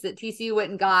piece that TCU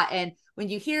went and got. And when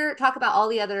you talk about all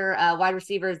the other wide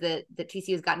receivers that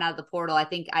TCU has gotten out of the portal, I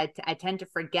think I tend to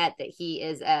forget that he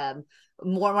is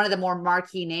one of the more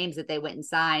marquee names that they went and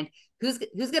signed. Who's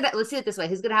gonna, let's do it this way,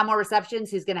 who's gonna have more receptions?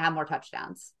 Who's gonna have more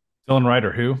touchdowns? Dylan Wright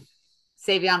or who?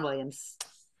 Savion Williams.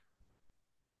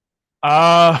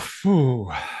 I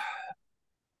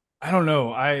don't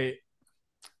know.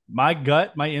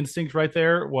 My instinct right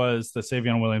there was that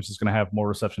Savion Williams is going to have more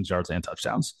receptions, yards, and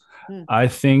touchdowns. I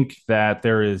think that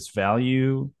there is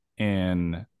value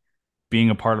in being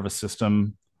a part of a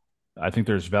system. I think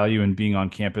there's value in being on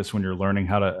campus when you're learning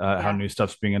how new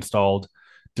stuff's being installed.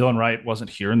 Dylan Wright wasn't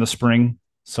here in the spring,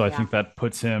 so I think that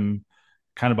puts him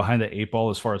kind of behind the 8 ball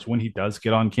as far as when he does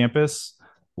get on campus.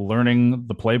 Learning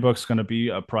the playbook's going to be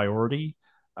a priority.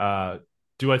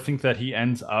 Do I think that he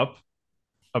ends up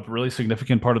a really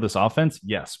significant part of this offense?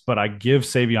 Yes, but I give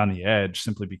Savion the edge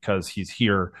simply because he's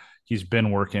here. He's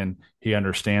been working. He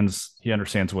understands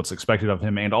what's expected of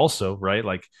him. And also, right,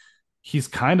 like, he's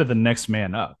kind of the next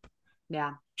man up.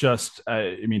 Yeah.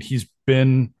 He's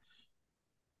been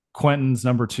Quentin's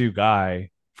number 2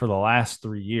 guy for the last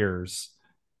 3 years.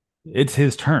 It's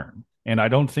his turn. And I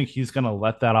don't think he's going to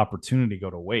let that opportunity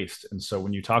go to waste. And so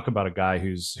when you talk about a guy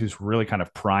who's really kind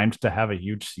of primed to have a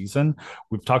huge season,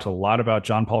 we've talked a lot about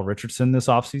John Paul Richardson this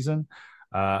offseason.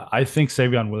 I think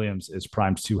Savion Williams is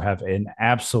primed to have an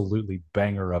absolutely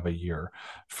banger of a year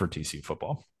for TCU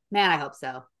football. Man, I hope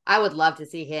so. I would love to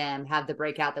see him have the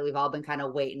breakout that we've all been kind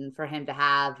of waiting for him to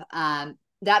have.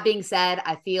 That being said,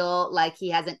 I feel like he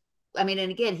hasn't. I mean,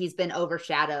 and again, he's been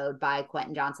overshadowed by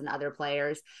Quentin Johnson and other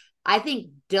players. I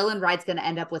think Dylan Wright's going to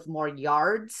end up with more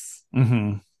yards.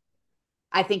 Mm-hmm.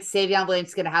 I think Savion Williams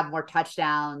is going to have more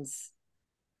touchdowns.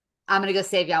 I'm going to go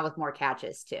Savion with more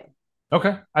catches too.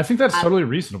 Okay, I think that's totally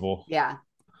reasonable. Yeah,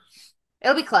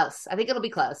 it'll be close. I think it'll be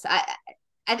close.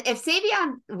 And if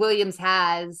Savion Williams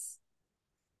has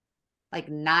like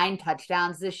 9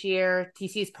 touchdowns this year,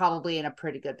 TCU's probably in a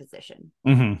pretty good position.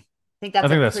 Mm-hmm. I think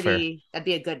that's fair. That'd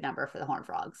be a good number for the Horned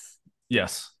Frogs.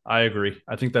 Yes, I agree.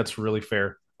 I think that's really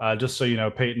fair. Just so you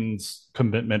know, Peyton's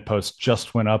commitment post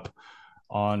just went up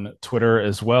on Twitter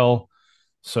as well.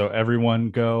 So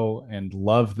everyone go and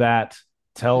love that.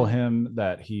 Tell him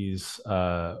that he's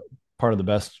part of the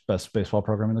best baseball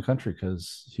program in the country,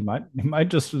 because he might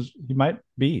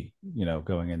be,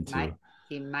 going into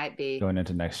he might be going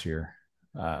into next year.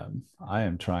 I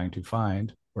am trying to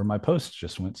find where my post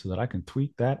just went so that I can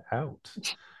tweet that out.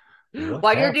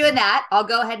 While you're doing that, I'll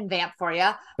go ahead and vamp for you.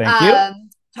 Thank you.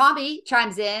 Tommy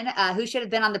chimes in, who should have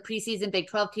been on the preseason Big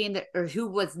 12 team or who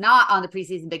was not on the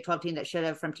preseason Big 12 team that should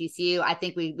have from TCU. I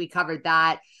think we covered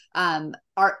that.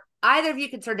 Are either of you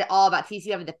concerned at all about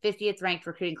TCU having the 50th ranked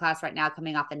recruiting class right now,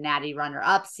 coming off the Natty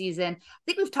runner-up season? I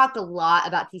think we've talked a lot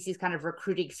about TCU's kind of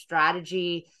recruiting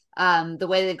strategy, the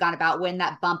way they've gone about when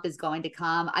that bump is going to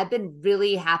come. I've been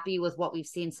really happy with what we've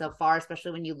seen so far,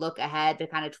 especially when you look ahead to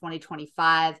kind of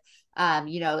 2025.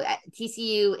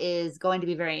 TCU is going to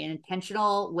be very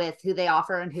intentional with who they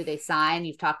offer and who they sign.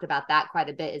 You've talked about that quite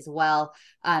a bit as well.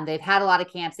 They've had a lot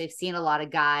of camps. They've seen a lot of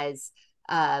guys.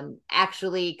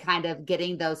 Actually kind of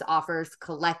getting those offers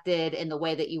collected in the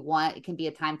way that you want, it can be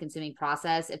a time-consuming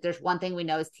process. If there's one thing we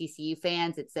know as TCU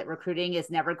fans, it's that recruiting is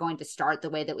never going to start the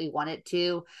way that we want it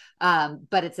to.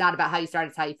 But it's not about how you start,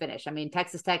 it's how you finish. I mean,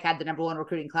 Texas Tech had the #1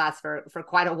 recruiting class for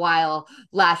quite a while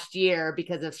last year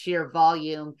because of sheer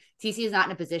volume. TCU is not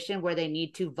in a position where they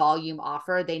need to volume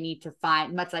offer. They need to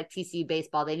find, much like TCU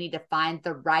baseball, they need to find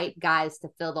the right guys to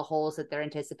fill the holes that they're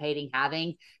anticipating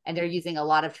having. And they're using a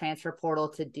lot of transfer portal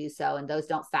to do so. And those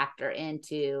don't factor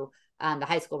into the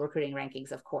high school recruiting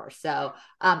rankings, of course. So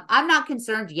I'm not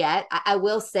concerned yet. I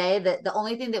will say that the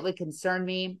only thing that would concern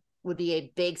me would be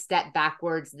a big step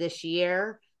backwards this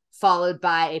year, followed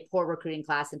by a poor recruiting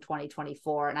class in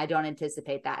 2024. And I don't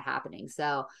anticipate that happening.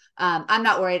 So I'm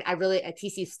not worried.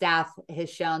 TCU staff has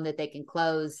shown that they can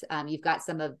close. You've got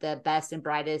some of the best and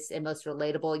brightest and most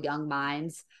relatable young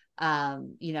minds,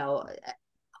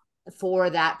 for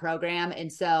that program.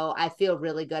 And so I feel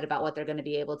really good about what they're going to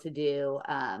be able to do,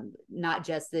 not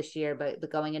just this year, but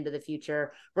going into the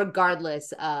future,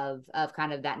 regardless of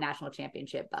kind of that national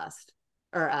championship bust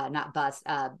or not bust,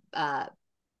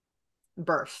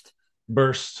 burst.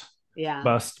 Yeah.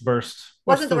 Burst.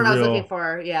 Wasn't the word I was looking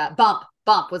for. Yeah.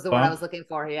 Bump was the word I was looking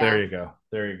for. Yeah.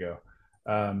 There you go.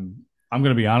 I'm going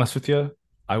to be honest with you.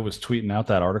 I was tweeting out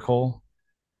that article.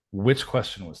 Which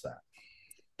question was that?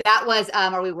 That was,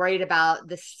 are we worried about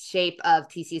the shape of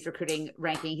TC's recruiting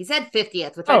ranking? He said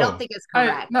 50th, which I don't think is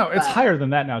correct. It's higher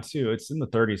than that now, too. It's in the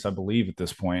 30s, I believe, at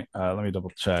this point. Let me double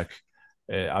check.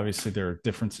 Obviously, there are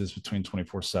differences between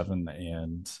 24/7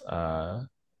 and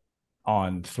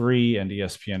On3 and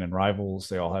ESPN and Rivals.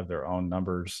 They all have their own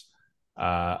numbers.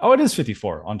 It is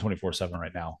 54 on 24/7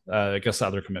 right now. I guess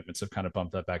other commitments have kind of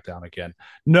bumped that back down again.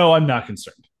 No, I'm not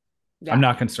concerned. Yeah. I'm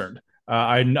not concerned.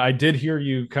 I did hear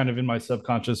you kind of in my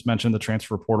subconscious mention the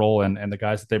transfer portal and the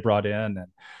guys that they brought in. And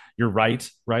you're right?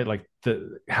 Like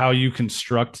how you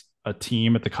construct a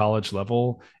team at the college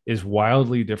level is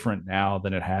wildly different now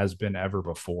than it has been ever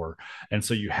before. And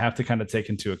so you have to kind of take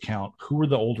into account who are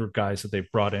the older guys that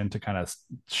they've brought in to kind of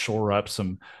shore up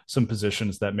some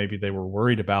positions that maybe they were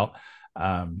worried about.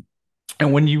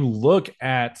 And when you look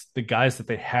at the guys that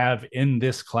they have in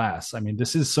this class, I mean,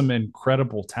 this is some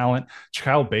incredible talent.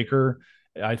 Kyle Baker,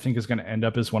 I think, is going to end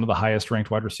up as one of the highest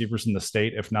ranked wide receivers in the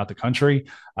state, if not the country.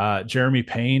 Jeremy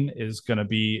Payne is going to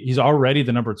he's already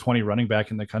the number 20 running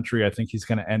back in the country. I think he's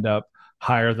going to end up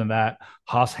higher than that.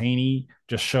 Haas Haney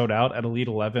just showed out at Elite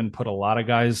 11, put a lot of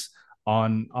guys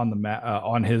on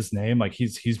his name. Like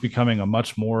he's becoming a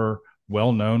much more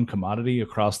well-known commodity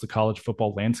across the college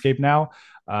football landscape now.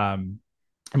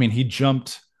 I mean, he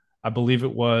jumped, I believe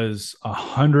it was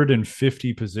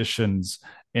 150 positions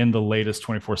in the latest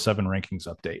 24/7 rankings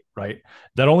update, right?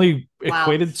 That only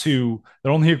equated to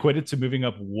moving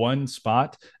up one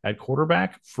spot at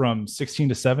quarterback from 16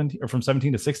 to 17 or from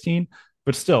 17 to 16.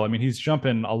 but still, I mean, he's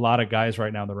jumping a lot of guys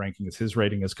right now in the rankings. His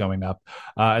rating is going up.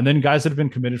 And then guys that have been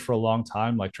committed for a long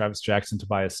time, like Travis Jackson,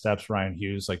 Tobias Steps, Ryan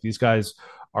Hughes, like these guys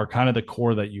are kind of the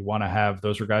core that you want to have.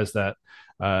 Those are guys that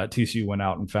TCU went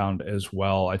out and found as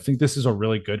well. I think this is a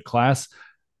really good class.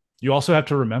 You also have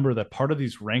to remember that part of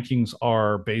these rankings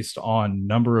are based on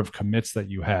number of commits that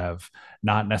you have,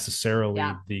 not necessarily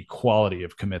the quality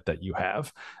of commit that you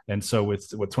have. And so with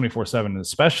 24/7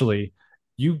 especially,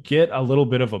 you get a little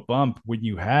bit of a bump when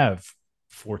you have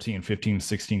 14, 15,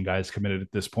 16 guys committed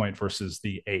at this point versus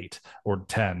the 8 or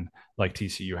 10 like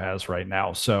TCU has right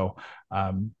now. So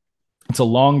it's a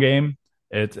long game.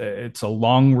 It's a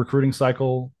long recruiting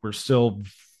cycle. We're still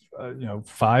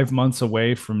 5 months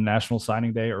away from National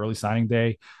Signing Day, early signing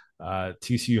day.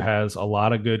 TCU has a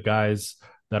lot of good guys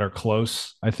that are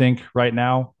close, I think, right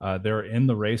now. They're in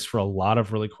the race for a lot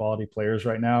of really quality players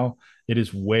right now. It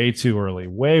is way too early,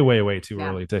 way too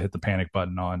early to hit the panic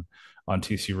button on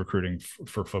TCU recruiting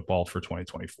for football for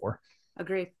 2024.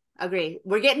 Agree.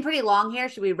 We're getting pretty long here.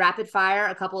 Should we rapid fire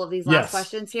a couple of these last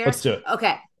questions here? Let's do it.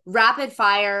 Okay. Rapid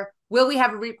fire. Will we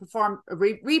have a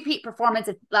repeat performance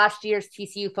of last year's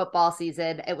TCU football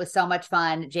season? It was so much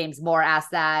fun. James Moore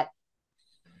asked that.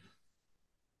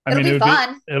 It'll be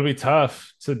fun. It'll be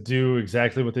tough to do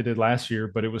exactly what they did last year,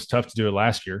 but it was tough to do it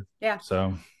last year. Yeah.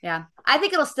 So yeah, I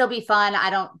think it'll still be fun. I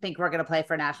don't think we're going to play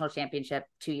for a national championship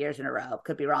 2 years in a row.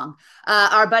 Could be wrong.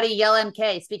 Our buddy Yell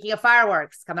MK, speaking of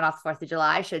fireworks coming off the 4th of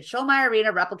July, should Schulmeyer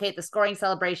Arena replicate the scoring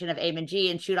celebration of Amon G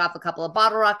and shoot off a couple of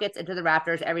bottle rockets into the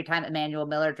rafters every time Emmanuel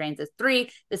Miller drains his 3?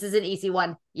 This is an easy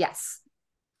one. Yes.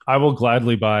 I will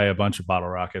gladly buy a bunch of bottle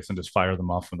rockets and just fire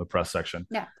them off from the press section.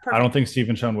 Yeah, perfect. I don't think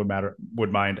Stephen Schoen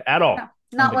would mind at all. No,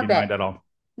 not one bit. Mind at all.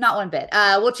 Not one bit.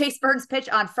 Will Chase Burns pitch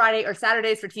on Friday or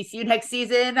Saturdays for TCU next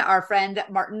season? Our friend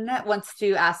Martin wants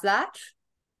to ask that.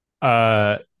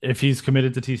 If he's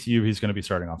committed to TCU, he's going to be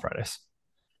starting on Fridays.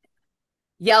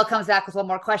 Yell comes back with one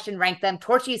more question. Rank them.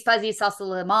 Torchy's, Fuzzy, Salsa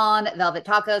Limon, Velvet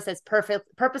Taco says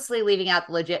purposely leaving out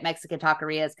the legit Mexican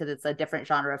taquerias because it's a different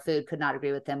genre of food. Could not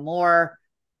agree with him more.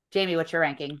 Jamie, what's your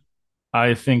ranking?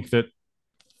 I think that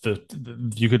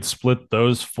you could split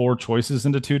those 4 choices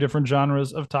into 2 different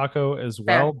genres of taco as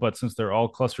well. Fair. But since they're all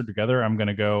clustered together, I'm going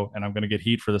to go, and I'm going to get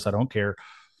heat for this. I don't care.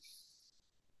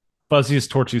 Fuzzy's,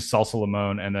 Torchy's, Salsa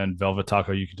Limon, and then Velvet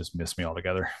Taco. You can just miss me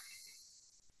altogether.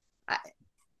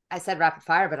 I said rapid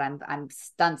fire, but I'm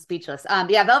stunned, speechless.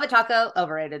 Yeah, Velvet Taco,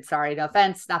 overrated. Sorry, no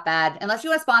offense, not bad. Unless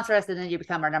you want to sponsor us, and then you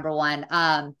become our number one.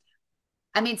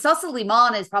 I mean, Salsa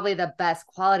Limon is probably the best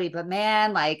quality, but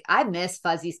man, like I miss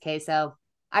Fuzzy's queso.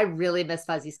 I really miss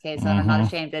Fuzzy's queso, and I'm not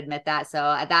ashamed to admit that. So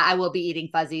that I will be eating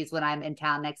Fuzzy's when I'm in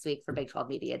town next week for Big 12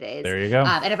 Media Days. There you go.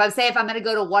 And if I'm going to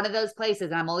go to one of those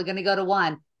places, and I'm only going to go to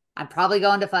one, I'm probably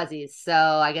going to Fuzzy's. So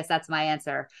I guess that's my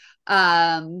answer.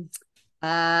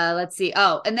 Let's see.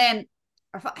 Oh, and then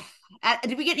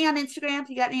did we get any on Instagram?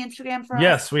 You got any Instagram for us?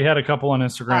 Yes, we had a couple on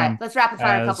Instagram. All right, let's rapid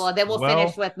fire a couple, and then we'll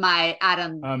finish with my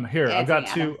Adam. Here, I've got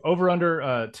 2 over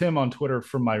under Tim on Twitter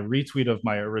from my retweet of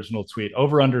my original tweet.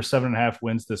 Over under 7.5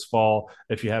 wins this fall.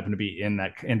 If you happen to be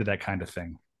into that kind of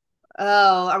thing.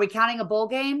 Oh, are we counting a bowl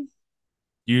game?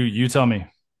 You tell me.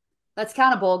 Let's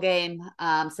count a bowl game,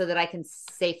 so that I can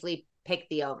safely pick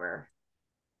the over.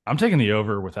 I'm taking the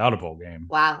over without a bowl game.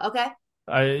 Wow. Okay.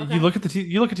 You look at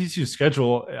TCU's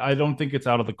schedule. I don't think it's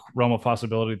out of the realm of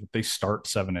possibility that they start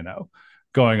 7-0,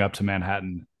 going up to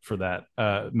Manhattan for that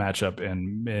matchup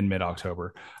in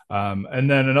mid-October. And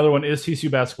then another one is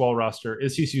TCU's basketball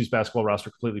roster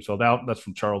completely filled out? That's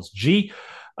from Charles G.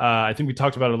 I think we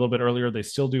talked about it a little bit earlier. They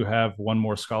still do have one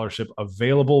more scholarship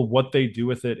available. What they do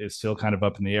with it is still kind of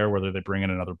up in the air. Whether they bring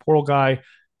in another portal guy,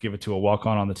 give it to a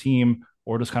walk-on on the team,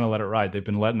 or just kind of let it ride. They've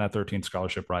been letting that 13th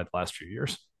scholarship ride the last few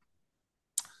years.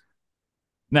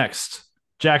 Next,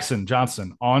 Jackson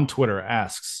Johnson on Twitter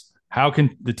asks, how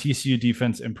can the TCU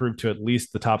defense improve to at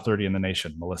least the top 30 in the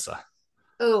nation, Melissa?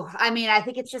 Oh, I mean, I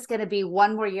think it's just going to be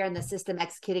one more year in the system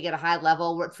executing at a high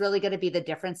level. What's really going to be the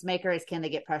difference maker is can they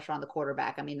get pressure on the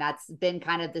quarterback? I mean, that's been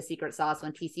kind of the secret sauce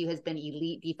when TCU has been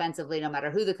elite defensively, no matter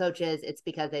who the coach is, it's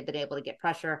because they've been able to get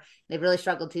pressure. They've really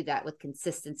struggled to do that with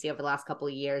consistency over the last couple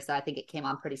of years. So I think it came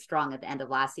on pretty strong at the end of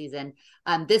last season.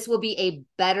 This will be a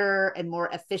better and more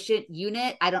efficient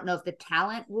unit. I don't know if the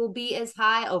talent will be as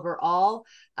high overall,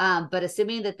 but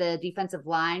assuming that the defensive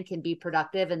line can be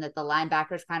productive and that the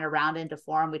linebackers kind of round into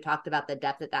form. We talked about the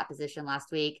depth at that position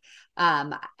last week.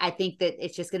 I think that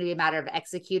it's just going to be a matter of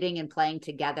executing and playing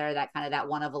together that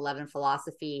 1 of 11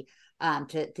 philosophy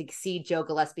to see Joe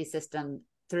Gillespie's system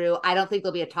through. I don't think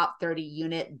they'll be a top 30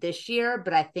 unit this year,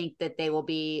 but I think that they will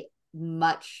be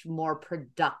much more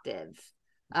productive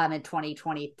in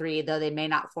 2023, though they may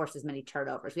not force as many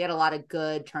turnovers. We had a lot of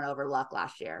good turnover luck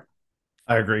last year.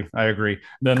 I agree.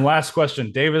 Then last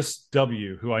question, Davis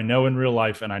W., who I know in real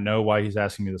life, and I know why he's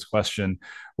asking me this question.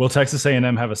 Will Texas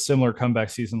A&M have a similar comeback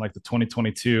season like the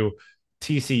 2022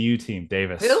 TCU team?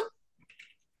 Davis. Who?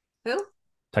 Who?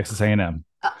 Texas A&M.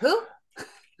 Who?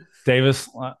 Davis,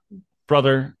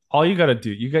 brother, all you got to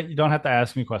do, you don't have to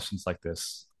ask me questions like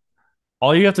this.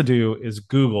 All you have to do is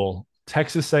Google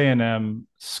Texas A&M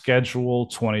schedule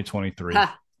 2023.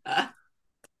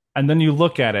 And then you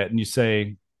look at it and you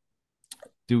say,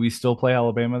 do we still play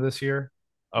Alabama this year?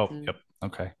 Oh, yep.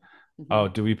 Okay. Oh,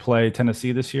 do we play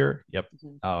Tennessee this year? Yep.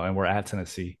 Oh, and we're at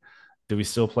Tennessee. Do we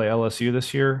still play LSU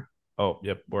this year? Oh,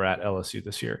 yep. We're at LSU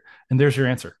this year. And there's your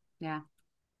answer. Yeah.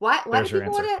 Why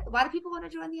do people want to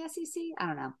join the SEC? I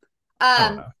don't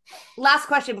know. Last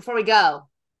question before we go.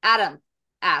 Adam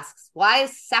asks, why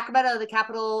is Sacramento the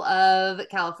capital of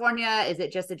California? Is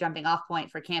it just a jumping off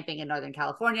point for camping in Northern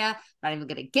California? I'm not even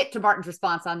going to get to Martin's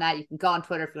response on that. You can go on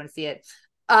Twitter if you want to see it.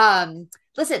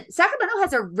 Listen, Sacramento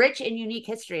has a rich and unique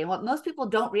history. And what most people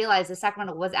don't realize is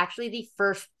Sacramento was actually the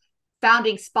first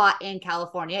founding spot in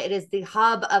California. It is the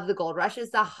hub of the gold rush.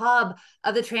 It's the hub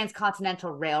of the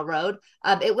Transcontinental Railroad.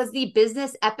 It was the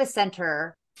business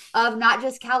epicenter of not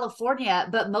just California,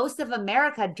 but most of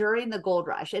America during the gold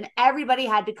rush. And everybody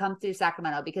had to come through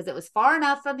Sacramento because it was far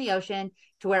enough from the ocean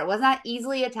to where it was not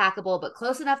easily attackable, but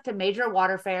close enough to major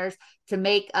water fares to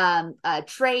make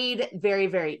trade very,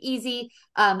 very easy.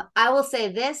 I will say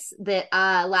this, that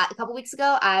a couple weeks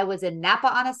ago, I was in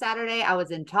Napa on a Saturday. I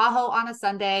was in Tahoe on a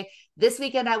Sunday. This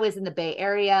weekend, I was in the Bay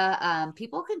Area.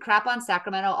 People can crap on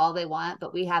Sacramento all they want,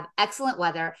 but we have excellent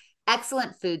weather,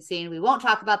 excellent food scene. We won't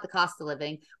talk about the cost of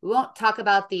living. We won't talk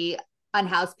about the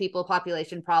unhoused people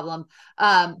population problem.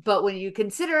 But when you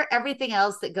consider everything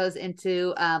else that goes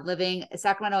into living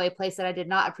Sacramento, a place that I did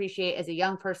not appreciate as a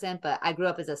young person, but I grew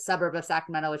up as a suburb of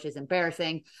Sacramento, which is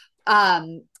embarrassing.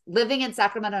 Living in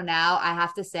Sacramento now, I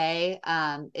have to say,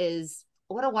 is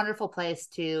what a wonderful place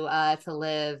to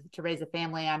live, to raise a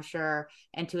family, I'm sure,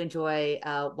 and to enjoy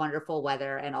wonderful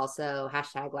weather, and also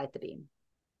hashtag light the beam.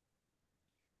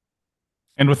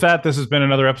 And with that, this has been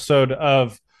another episode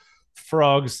of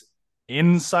Frogs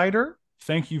Insider.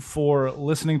 Thank you for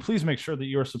listening. Please make sure that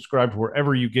you are subscribed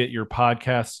wherever you get your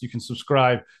podcasts. You can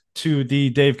subscribe to the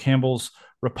Dave Campbell's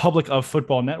Republic of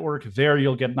Football Network. There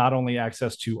you'll get not only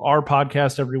access to our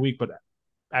podcast every week, but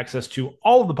access to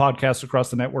all of the podcasts across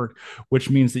the network, which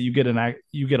means that you get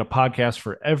a podcast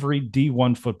for every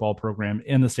D1 football program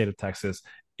in the state of Texas.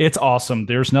 It's awesome.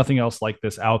 There's nothing else like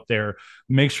this out there.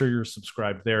 Make sure you're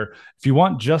subscribed there. If you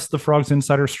want just the Frogs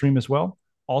Insider stream as well,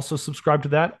 also subscribe to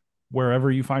that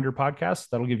wherever you find your podcasts.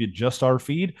 That'll give you just our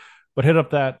feed, but hit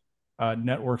up that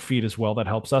network feed as well. That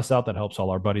helps us out. That helps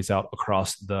all our buddies out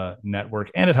across the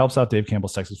network. And it helps out Dave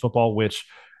Campbell's Texas Football, which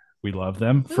we love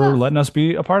them for letting us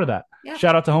be a part of that. Yeah.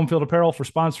 Shout out to Home Field Apparel for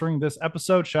sponsoring this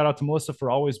episode. Shout out to Melissa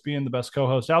for always being the best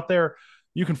co-host out there.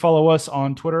 You can follow us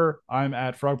on Twitter. I'm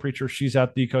at Frog Preacher. She's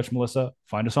at the Coach Melissa.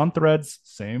 Find us on Threads.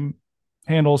 Same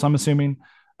handles, I'm assuming.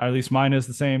 At least mine is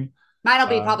the same. Mine will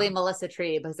be probably Melissa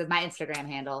Tree because it's my Instagram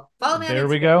handle. Follow me on Instagram. There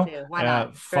we go. Too. Why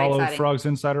not? Follow Frogs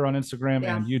Insider on Instagram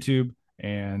and YouTube.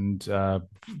 And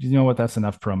you know what? That's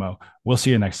enough promo. We'll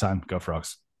see you next time. Go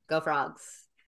Frogs. Go Frogs.